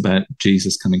poem is about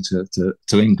Jesus coming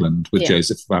to England with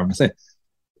Joseph of Arimathea.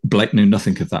 Blake knew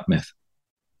nothing of that myth.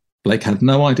 Blake had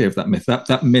no idea of that myth.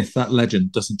 That myth, that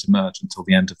legend doesn't emerge until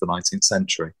the end of the 19th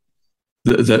century.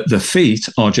 The feet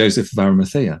are Joseph of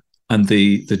Arimathea, and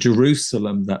the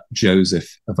Jerusalem that Joseph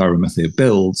of Arimathea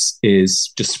builds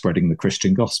is just spreading the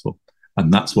Christian gospel.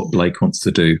 And that's what Blake wants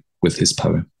to do with his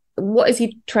poem. What is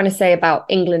he trying to say about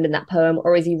England in that poem?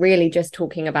 Or is he really just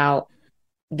talking about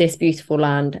this beautiful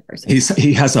land?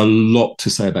 He has a lot to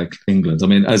say about England. I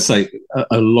mean, as I say,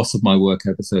 a lot of my work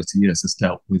over 30 years has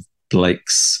dealt with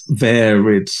Blake's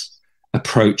varied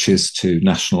approaches to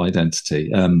national identity.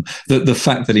 The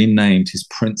fact that he named his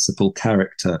principal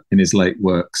character in his late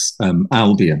works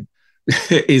Albion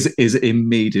is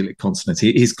immediately consonant.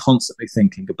 He's constantly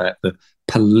thinking about the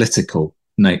political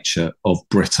nature of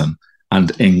Britain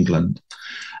and England.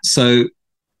 So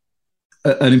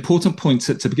an important point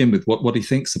to begin with, what he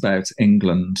thinks about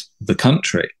England, the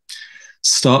country,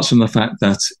 starts from the fact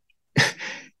that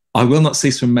I will not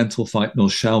cease from mental fight, nor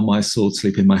shall my sword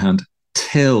sleep in my hand,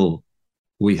 till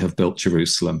we have built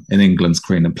Jerusalem in England's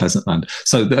green and pleasant land.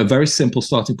 So a very simple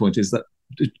starting point is that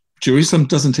Jerusalem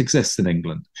doesn't exist in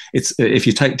England. It's, if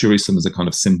you take Jerusalem as a kind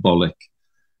of symbolic,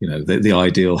 the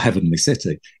ideal heavenly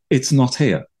city, it's not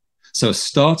here. So a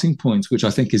starting point, which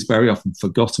I think is very often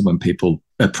forgotten when people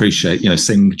appreciate,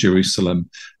 sing Jerusalem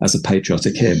as a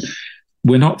patriotic hymn,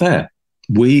 we're not there.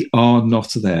 We are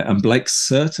not there. And Blake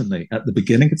certainly, at the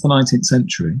beginning of the 19th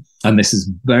century, and this is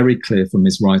very clear from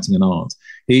his writing and art,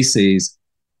 he sees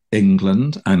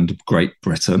England and Great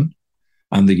Britain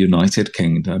and the United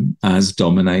Kingdom as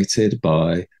dominated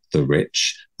by the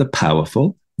rich, the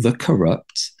powerful, the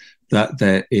corrupt, that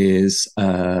there is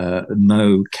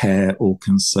no care or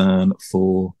concern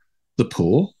for the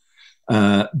poor,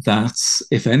 that,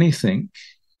 if anything,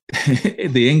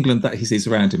 the England that he sees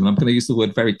around him, and I'm going to use the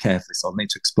word very carefully, so I'll need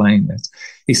to explain it,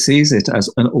 he sees it as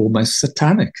an almost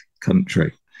satanic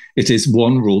country. It is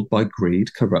one ruled by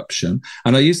greed, corruption.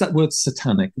 And I use that word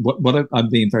satanic. What I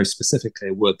mean very specifically,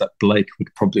 a word that Blake would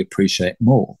probably appreciate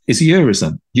more, is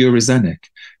Urizen, Euryzenic.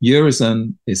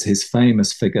 Urizen is his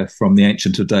famous figure from the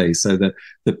ancient days. So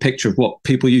the picture of what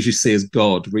people usually see as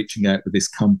God reaching out with his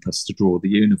compass to draw the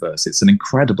universe. It's an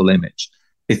incredible image.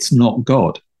 It's not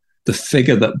God. The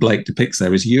figure that Blake depicts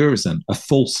there is Urizen, a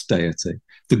false deity,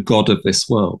 the god of this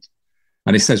world.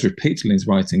 And he says repeatedly in his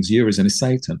writings, Urizen is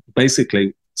Satan.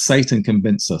 Basically, Satan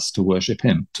convinced us to worship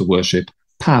him, to worship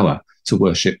power, to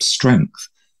worship strength,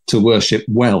 to worship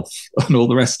wealth, and all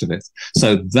the rest of it.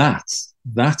 So that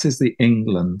is the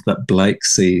England that Blake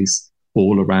sees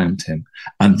all around him.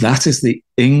 And that is the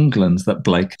England that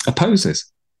Blake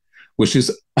opposes, which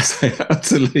is, I say,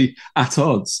 utterly at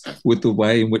odds with the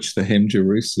way in which the hymn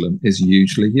Jerusalem is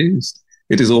usually used.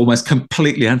 It is almost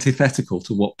completely antithetical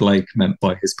to what Blake meant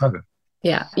by his poem.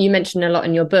 Yeah, you mentioned a lot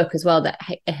in your book as well that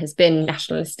it has been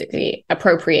nationalistically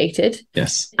appropriated.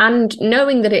 Yes. And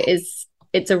knowing that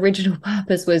its original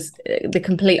purpose was the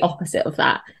complete opposite of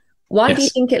that, why do you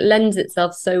think it lends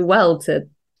itself so well to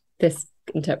this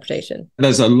interpretation?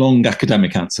 There's a long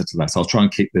academic answer to that. I'll try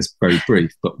and keep this very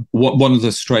brief. But one of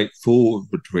the straightforward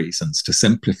reasons to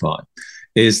simplify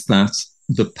is that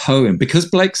the poem, because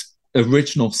Blake's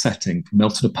original setting for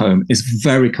Milton, a poem, is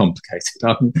very complicated.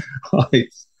 I mean,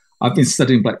 I've been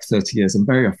studying Blake for 30 years, and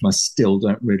very often I still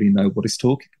don't really know what he's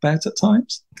talking about at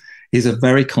times. He's a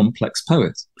very complex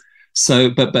poet.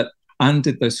 So, but "And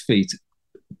Did Those Feet,"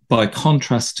 by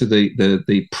contrast to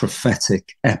the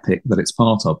prophetic epic that it's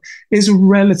part of, is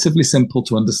relatively simple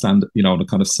to understand, on a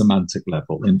kind of semantic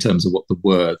level in terms of what the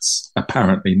words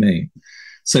apparently mean.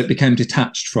 So it became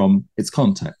detached from its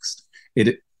context.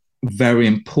 It very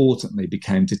importantly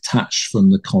became detached from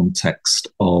the context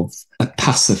of a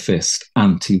pacifist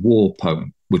anti-war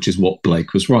poem, which is what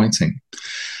Blake was writing.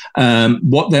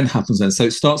 What then happens then? So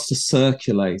it starts to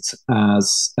circulate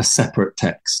as a separate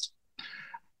text.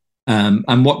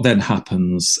 And what then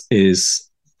happens is,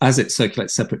 as it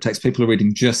circulates separate text, people are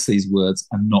reading just these words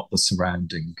and not the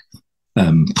surrounding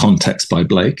context by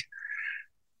Blake.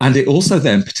 And it also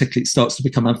then particularly starts to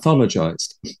become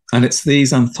anthologized. And it's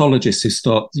these anthologists who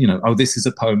start, this is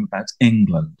a poem about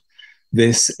England.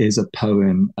 This is a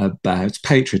poem about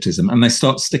patriotism. And they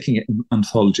start sticking it in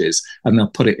anthologies, and they'll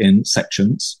put it in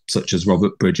sections, such as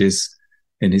Robert Bridges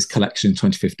in his collection in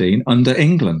 2015, under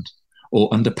England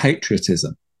or under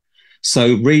patriotism.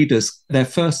 So readers, their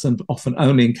first and often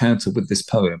only encounter with this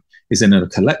poem is in a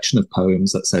collection of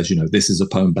poems that says, this is a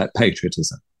poem about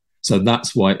patriotism. So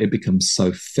that's why it becomes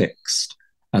so fixed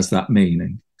as that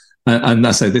meaning. And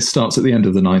I say this starts at the end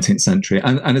of the 19th century.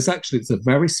 And it's a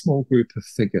very small group of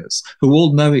figures who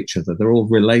all know each other. They're all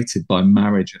related by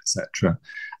marriage, etc.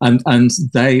 And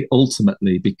they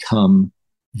ultimately become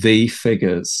the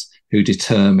figures who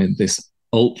determine this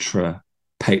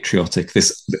ultra-patriotic,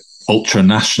 this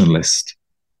ultra-nationalist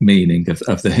meaning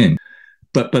of the hymn.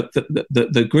 But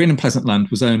the Green and Pleasant Land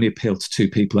was only appealed to two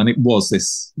people, and it was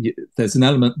this. There's an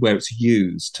element where it's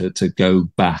used to go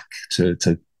back to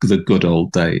the good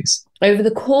old days. Over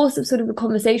the course of sort of the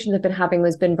conversations I've been having,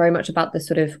 there's been very much about the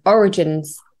sort of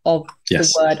origins of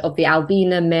the word, of the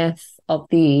Albina myth, of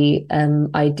the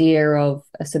idea of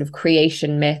a sort of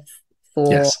creation myth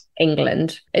for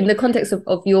England. In the context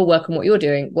of your work and what you're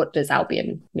doing, what does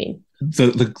Albion mean?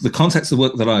 The context of the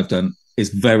work that I've done is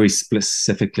very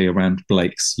specifically around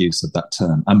Blake's use of that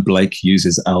term, and Blake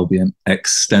uses Albion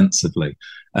extensively.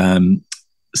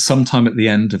 Sometime at the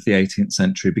end of the 18th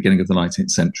century, beginning of the 19th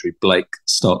century, Blake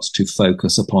starts to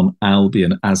focus upon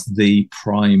Albion as the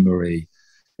primary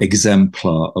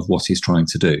exemplar of what he's trying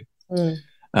to do.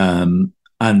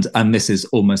 And this is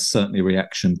almost certainly a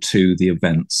reaction to the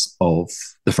events of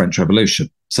the French Revolution.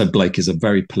 So Blake is a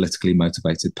very politically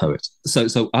motivated poet.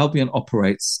 So Albion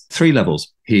operates three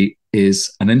levels. He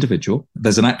is an individual.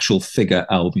 There's an actual figure,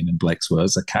 Albion in Blake's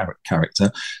words, a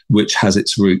character, which has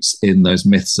its roots in those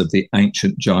myths of the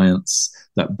ancient giants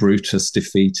that Brutus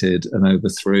defeated and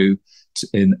overthrew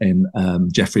in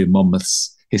Geoffrey of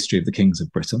Monmouth's History of the Kings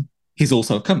of Britain. He's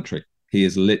also a country. He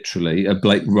is literally,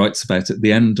 Blake writes about it at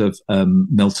the end of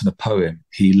Milton, a poem.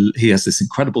 He has this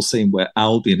incredible scene where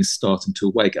Albion is starting to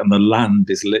awake and the land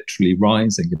is literally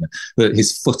rising. But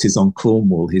his foot is on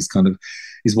Cornwall. His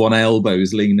one elbow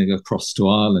is leaning across to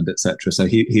Ireland, etc. So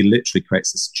he literally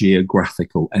creates this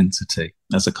geographical entity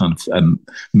as a kind of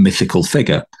mythical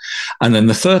figure. And then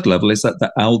the third level is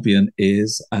that Albion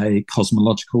is a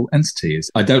cosmological entity.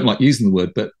 I don't like using the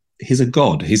word, but he's a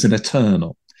god. He's an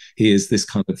eternal. He is this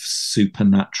kind of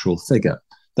supernatural figure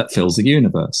that fills the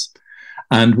universe.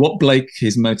 And what Blake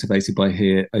is motivated by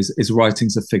here is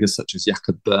writings of figures such as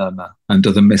Jacob Boehme and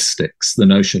other mystics, the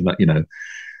notion that,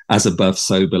 as above,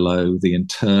 so below, the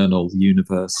internal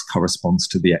universe corresponds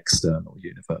to the external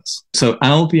universe. So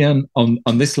Albion on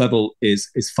this level is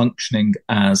functioning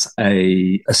as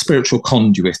a spiritual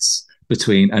conduit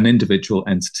between an individual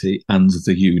entity and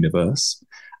the universe.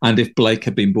 And if Blake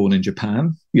had been born in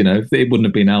Japan, it wouldn't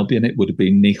have been Albion, it would have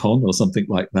been Nihon or something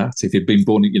like that. If he'd been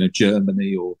born in,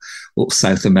 Germany or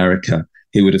South America,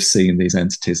 he would have seen these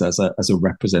entities as a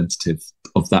representative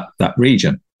of that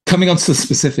region. Coming on to the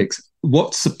specifics,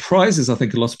 what surprises, I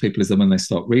think, a lot of people is that when they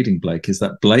start reading Blake is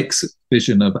that Blake's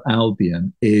vision of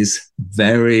Albion is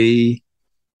very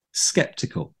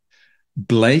skeptical.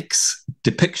 Blake's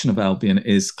depiction of Albion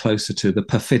is closer to the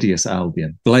perfidious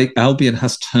Albion. Albion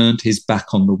has turned his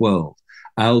back on the world.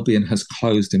 Albion has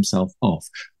closed himself off.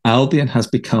 Albion has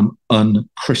become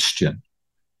unchristian.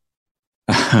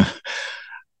 And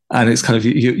it's kind of,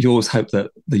 you always hope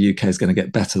that the UK is going to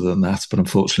get better than that, but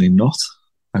unfortunately not,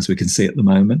 as we can see at the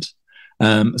moment.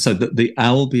 So that the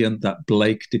Albion that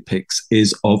Blake depicts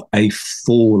is of a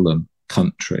fallen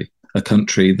country, a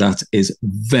country that is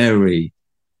very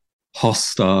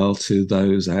hostile to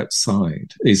those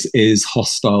outside, is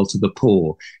hostile to the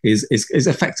poor, is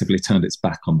effectively turned its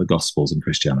back on the Gospels and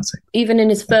Christianity. Even in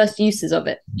his first uses of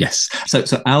it. Yes.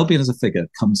 So Albion as a figure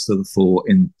comes to the fore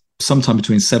in sometime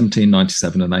between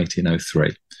 1797 and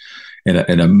 1803.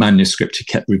 In a manuscript he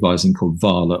kept revising called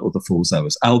Vala or the Four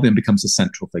Zoas. Albion becomes a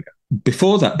central figure.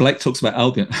 Before that, Blake talks about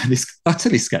Albion and he's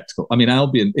utterly sceptical. I mean,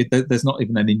 Albion, there's not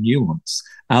even any nuance.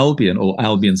 Albion, or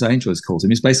Albion's angel as calls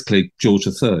him, is basically George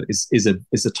III, is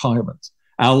a tyrant.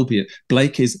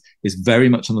 Blake is very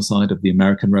much on the side of the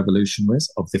American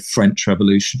revolutionaries, of the French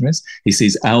revolutionaries. He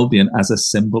sees Albion as a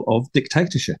symbol of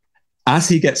dictatorship. As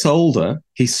he gets older,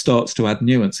 he starts to add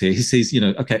nuance here. He sees,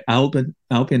 Albion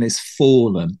is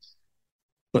fallen,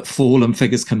 but fallen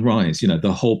figures can rise.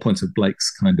 The whole point of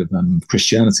Blake's kind of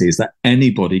Christianity is that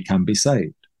anybody can be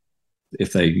saved.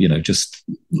 if they, just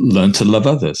learn to love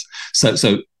others.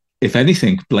 So if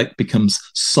anything, Blake becomes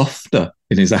softer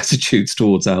in his attitudes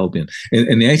towards Albion.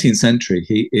 In the 18th century,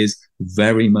 he is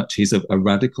he's a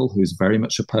radical who's very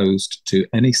much opposed to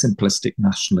any simplistic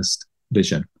nationalist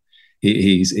vision.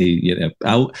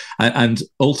 And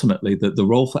ultimately the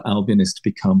role for Albion is to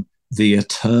become the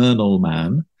eternal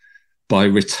man by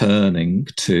returning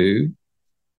to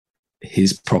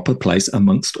his proper place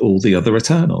amongst all the other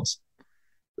Eternals.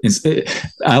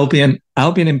 Albion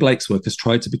in Blake's work has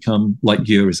tried to become like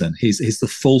Urizen. He's the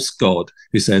false god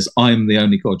who says, I'm the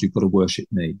only god, you've got to worship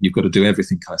me, you've got to do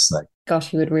everything I say. Gosh,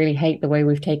 he would really hate the way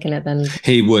we've taken it then.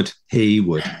 He would. Do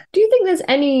you think there's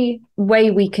any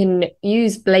way we can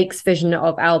use Blake's vision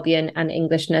of Albion and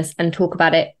Englishness and talk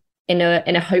about it in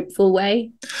a hopeful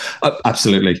way?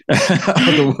 Absolutely.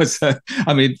 Otherwise,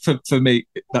 for me,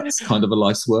 that's kind of a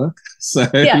life's work. So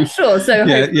yeah, sure. So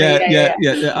yeah.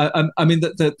 I mean,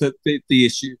 the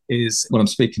issue is when I'm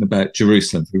speaking about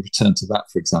Jerusalem. If we return to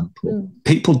that, for example,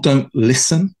 people don't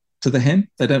listen to the hymn.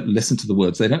 They don't listen to the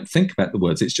words. They don't think about the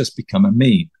words. It's just become a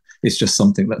meme. It's just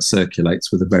something that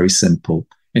circulates with a very simple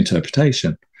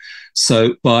interpretation.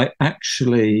 So by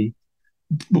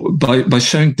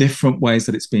showing different ways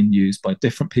that it's being used by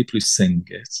different people who sing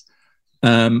it,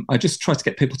 I just try to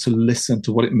get people to listen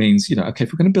to what it means. Okay,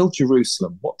 if we're going to build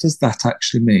Jerusalem, what does that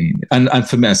actually mean? And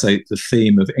for me, I say the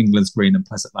theme of England's green and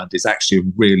pleasant land is actually a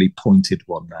really pointed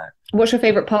one there. What's your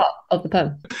favourite part of the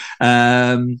poem?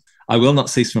 I will not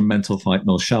cease from mental fight,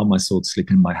 nor shall my sword sleep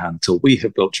in my hand, till we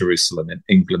have built Jerusalem in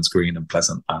England's green and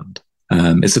pleasant land.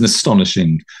 It's an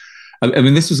astonishing...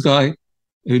 this was a guy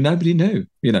who nobody knew,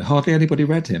 hardly anybody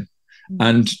read him.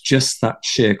 And just that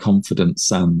sheer confidence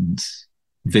and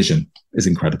vision is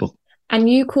incredible. And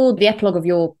you called the epilogue of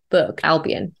your book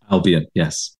Albion. Albion,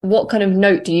 yes. What kind of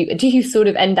note do you sort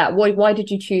of end at? Why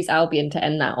did you choose Albion to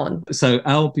end that on? So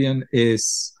Albion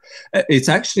is, it's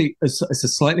frankly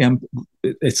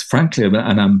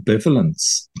an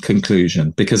ambivalence conclusion,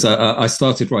 because I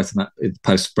started writing that in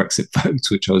post-Brexit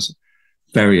vote, which I was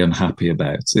very unhappy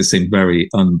about. It seemed very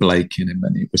un-Blakean in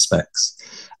many respects.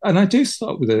 And I do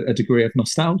start with a degree of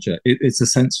nostalgia. It's a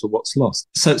sense for what's lost.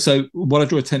 So what I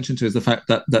draw attention to is the fact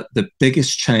that the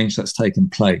biggest change that's taken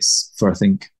place for, I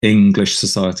think, English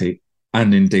society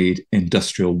and indeed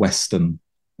industrial Western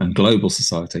and global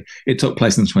society, it took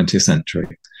place in the 20th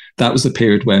century. That was the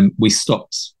period when we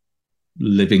stopped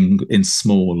living in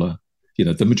smaller,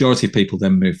 the majority of people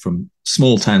then moved from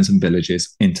small towns and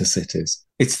villages into cities.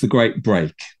 It's the great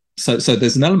break. So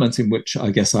there's an element in which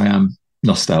I guess I am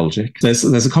nostalgic. There's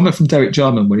a comment from Derek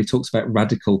Jarman when he talks about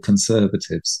radical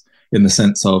conservatives, in the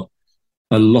sense of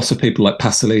a lot of people like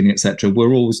Pasolini, etc.,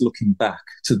 we're always looking back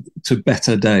to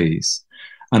better days.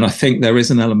 And I think there is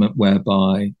an element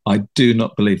whereby I do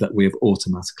not believe that we have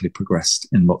automatically progressed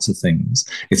in lots of things.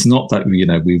 It's not that,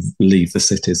 we leave the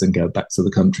cities and go back to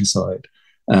the countryside.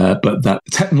 But that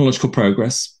technological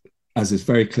progress, as is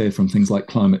very clear from things like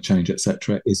climate change,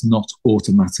 etc., is not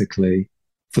automatically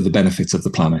for the benefit of the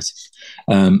planet.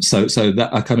 So that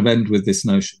I kind of end with this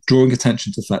notion, drawing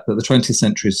attention to the fact that the 20th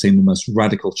century has seen the most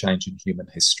radical change in human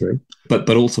history. But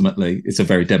ultimately, it's a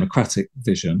very democratic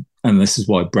vision. And this is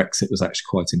why Brexit was actually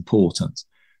quite important,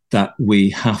 that we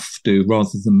have to,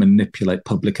 rather than manipulate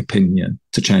public opinion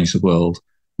to change the world,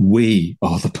 we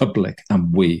are the public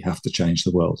and we have to change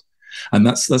the world. And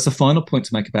that's a final point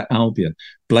to make about Albion.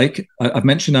 Blake, I've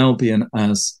mentioned Albion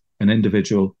as an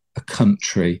individual, a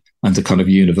country, and a kind of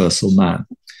universal man.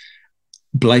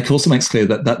 Blake also makes clear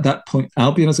that point,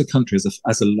 Albion as a country,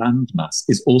 as a landmass,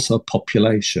 is also a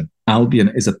population. Albion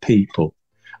is a people,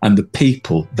 and the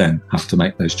people then have to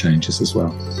make those changes as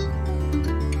well.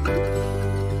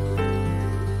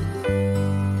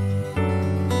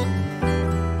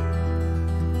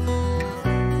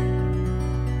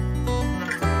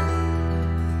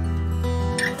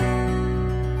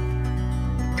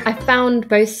 I found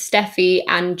both Stephe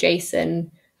and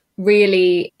Jason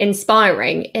really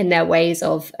inspiring in their ways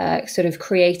of sort of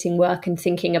creating work and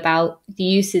thinking about the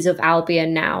uses of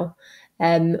Albion now,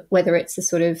 whether it's the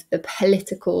sort of the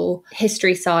political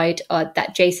history side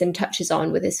that Jason touches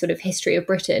on with his sort of history of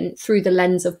Britain through the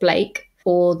lens of Blake,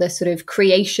 or the sort of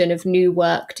creation of new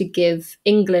work to give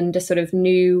England a sort of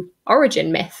new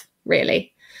origin myth,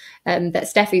 really, that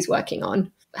Stephe's working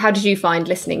on. How did you find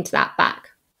listening to that back?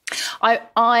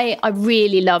 I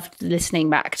really loved listening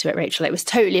back to it, Rachael. It was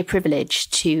totally a privilege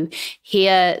to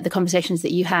hear the conversations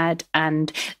that you had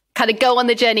and kind of go on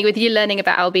the journey with you learning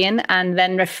about Albion, and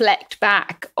then reflect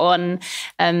back on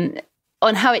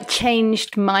how it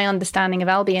changed my understanding of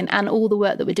Albion and all the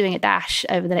work that we're doing at Dash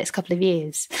over the next couple of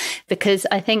years. Because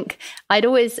I think I'd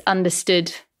always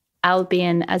understood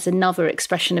Albion as another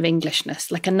expression of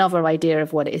Englishness, like another idea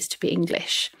of what it is to be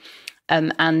English.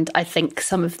 And I think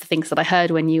some of the things that I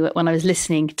heard when I was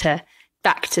listening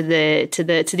back to the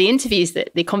interviews,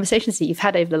 the conversations that you've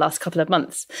had over the last couple of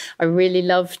months, I really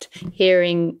loved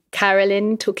hearing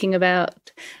Carrolyne talking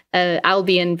about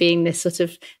Albion being this sort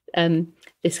of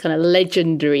this kind of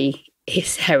legendary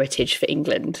heritage for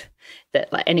England,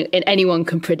 that like anyone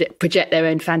can project their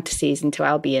own fantasies into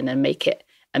Albion and make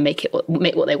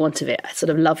what they want of it. I sort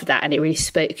of love that, and it really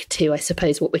spoke to, I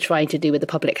suppose, what we're trying to do with the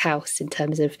public house in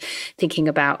terms of thinking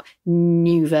about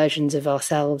new versions of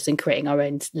ourselves and creating our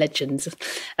own legends.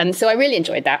 And so I really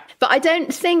enjoyed that. But I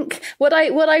don't think what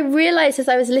I realised as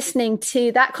I was listening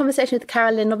to that conversation with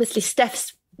Carrolyne, obviously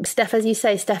Steph, as you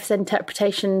say, Steph's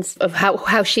interpretations of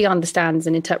how she understands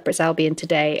and interprets Albion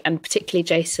today, and particularly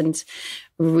Jason's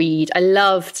read. I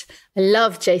loved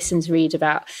Jason's read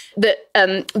about that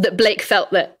Blake felt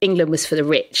that England was for the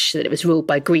rich, that it was ruled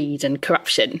by greed and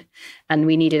corruption, and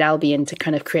we needed Albion to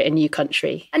kind of create a new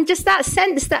country. And just that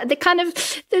sense that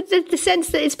the sense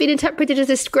that it's been interpreted as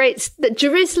this great, that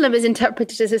Jerusalem is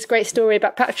interpreted as this great story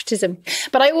about patriotism.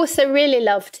 But I also really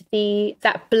loved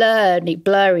that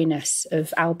blurriness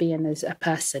of Albion as a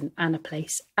person and a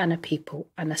place and a people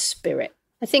and a spirit.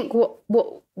 I think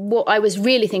what I was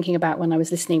really thinking about when I was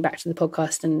listening back to the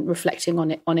podcast and reflecting on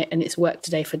it and its work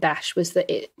today for Dash was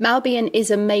that Albion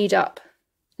is a made up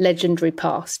legendary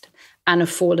past and a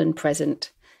fallen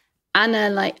present and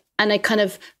a kind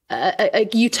of a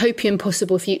utopian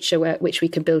possible future which we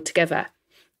can build together.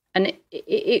 And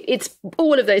it's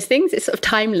all of those things. It's sort of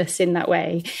timeless in that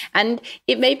way. And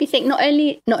it made me think not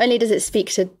only does it speak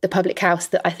to the public house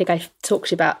that I think I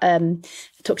talked about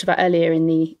earlier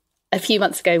a few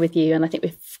months ago with you, and I think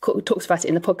we've talked about it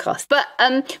in the podcast. But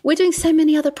we're doing so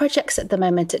many other projects at the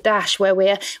moment at Dash where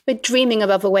we're dreaming of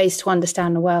other ways to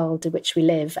understand the world in which we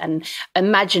live and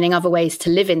imagining other ways to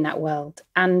live in that world.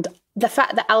 And the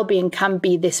fact that Albion can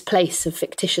be this place of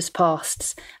fictitious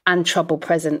pasts and troubled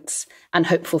presents and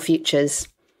hopeful futures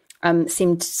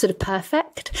seemed sort of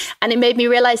perfect. And it made me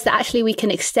realise that actually we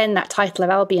can extend that title of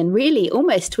Albion really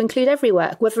almost to include every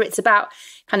work, whether it's about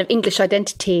kind of English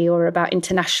identity or about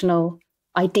international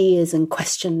ideas and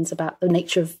questions about the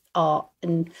nature of art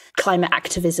and climate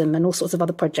activism and all sorts of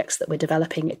other projects that we're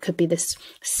developing. It could be this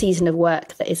season of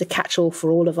work that is a catch-all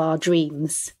for all of our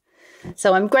dreams.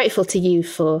 So I'm grateful to you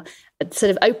for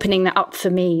sort of opening that up for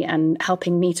me and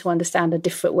helping me to understand a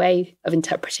different way of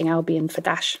interpreting Albion for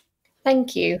Dash.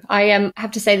 Thank you. I have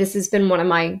to say this has been one of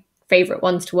my favourite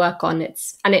ones to work on.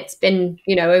 It's been,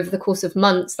 over the course of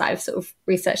months that I've sort of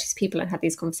researched these people and had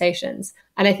these conversations.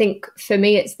 And I think for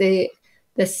me, it's the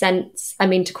sense,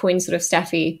 to coin sort of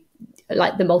Steffe,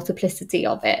 like the multiplicity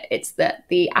of it. It's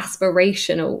the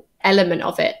aspirational element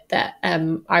of it that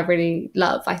I really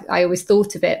love. I always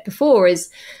thought of it before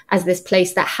as this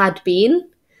place that had been,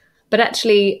 but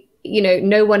actually,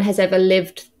 no one has ever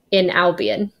lived in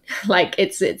Albion. Like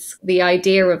it's the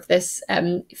idea of this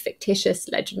fictitious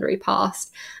legendary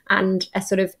past and a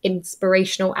sort of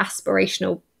inspirational,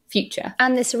 aspirational future.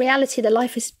 And this reality that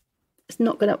life is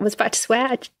not going to, I was about to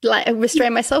swear, I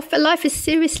restrain myself, but life is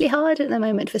seriously hard at the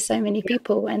moment for so many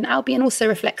people. And Albion also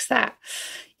reflects that.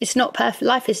 It's not perfect.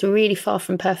 Life is really far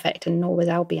from perfect, and nor was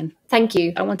Albion. Thank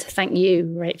you. I want to thank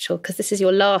you, Rachael, because this is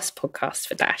your last podcast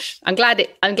for Dash. I'm glad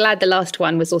the last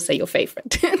one was also your favourite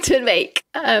to make.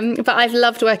 But I've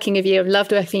loved working with you. I've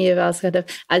loved working with you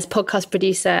as podcast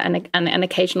producer and an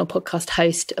occasional podcast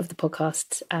host of the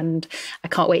podcasts. And I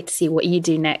can't wait to see what you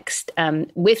do next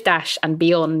with Dash and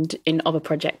beyond in other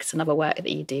projects and other work that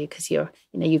you do, because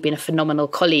you've been a phenomenal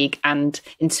colleague and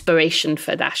inspiration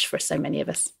for Dash for so many of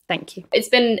us. Thank you. It's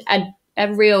been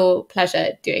a real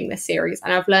pleasure doing this series,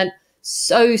 and I've learned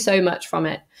so much from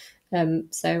it.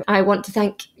 So I want to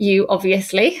thank you,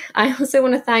 obviously. I also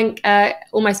want to thank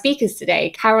all my speakers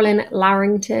today, Carrolyne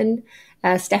Larrington,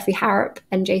 Stephe Harrop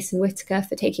and Jason Whitaker,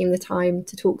 for taking the time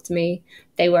to talk to me.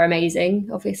 They were amazing,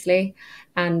 obviously,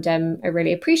 and I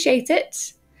really appreciate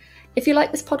it. If you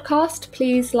like this podcast,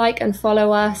 please like and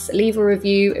follow us, leave a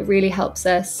review. It really helps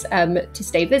us to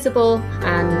stay visible,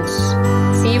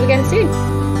 and see you again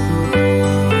soon.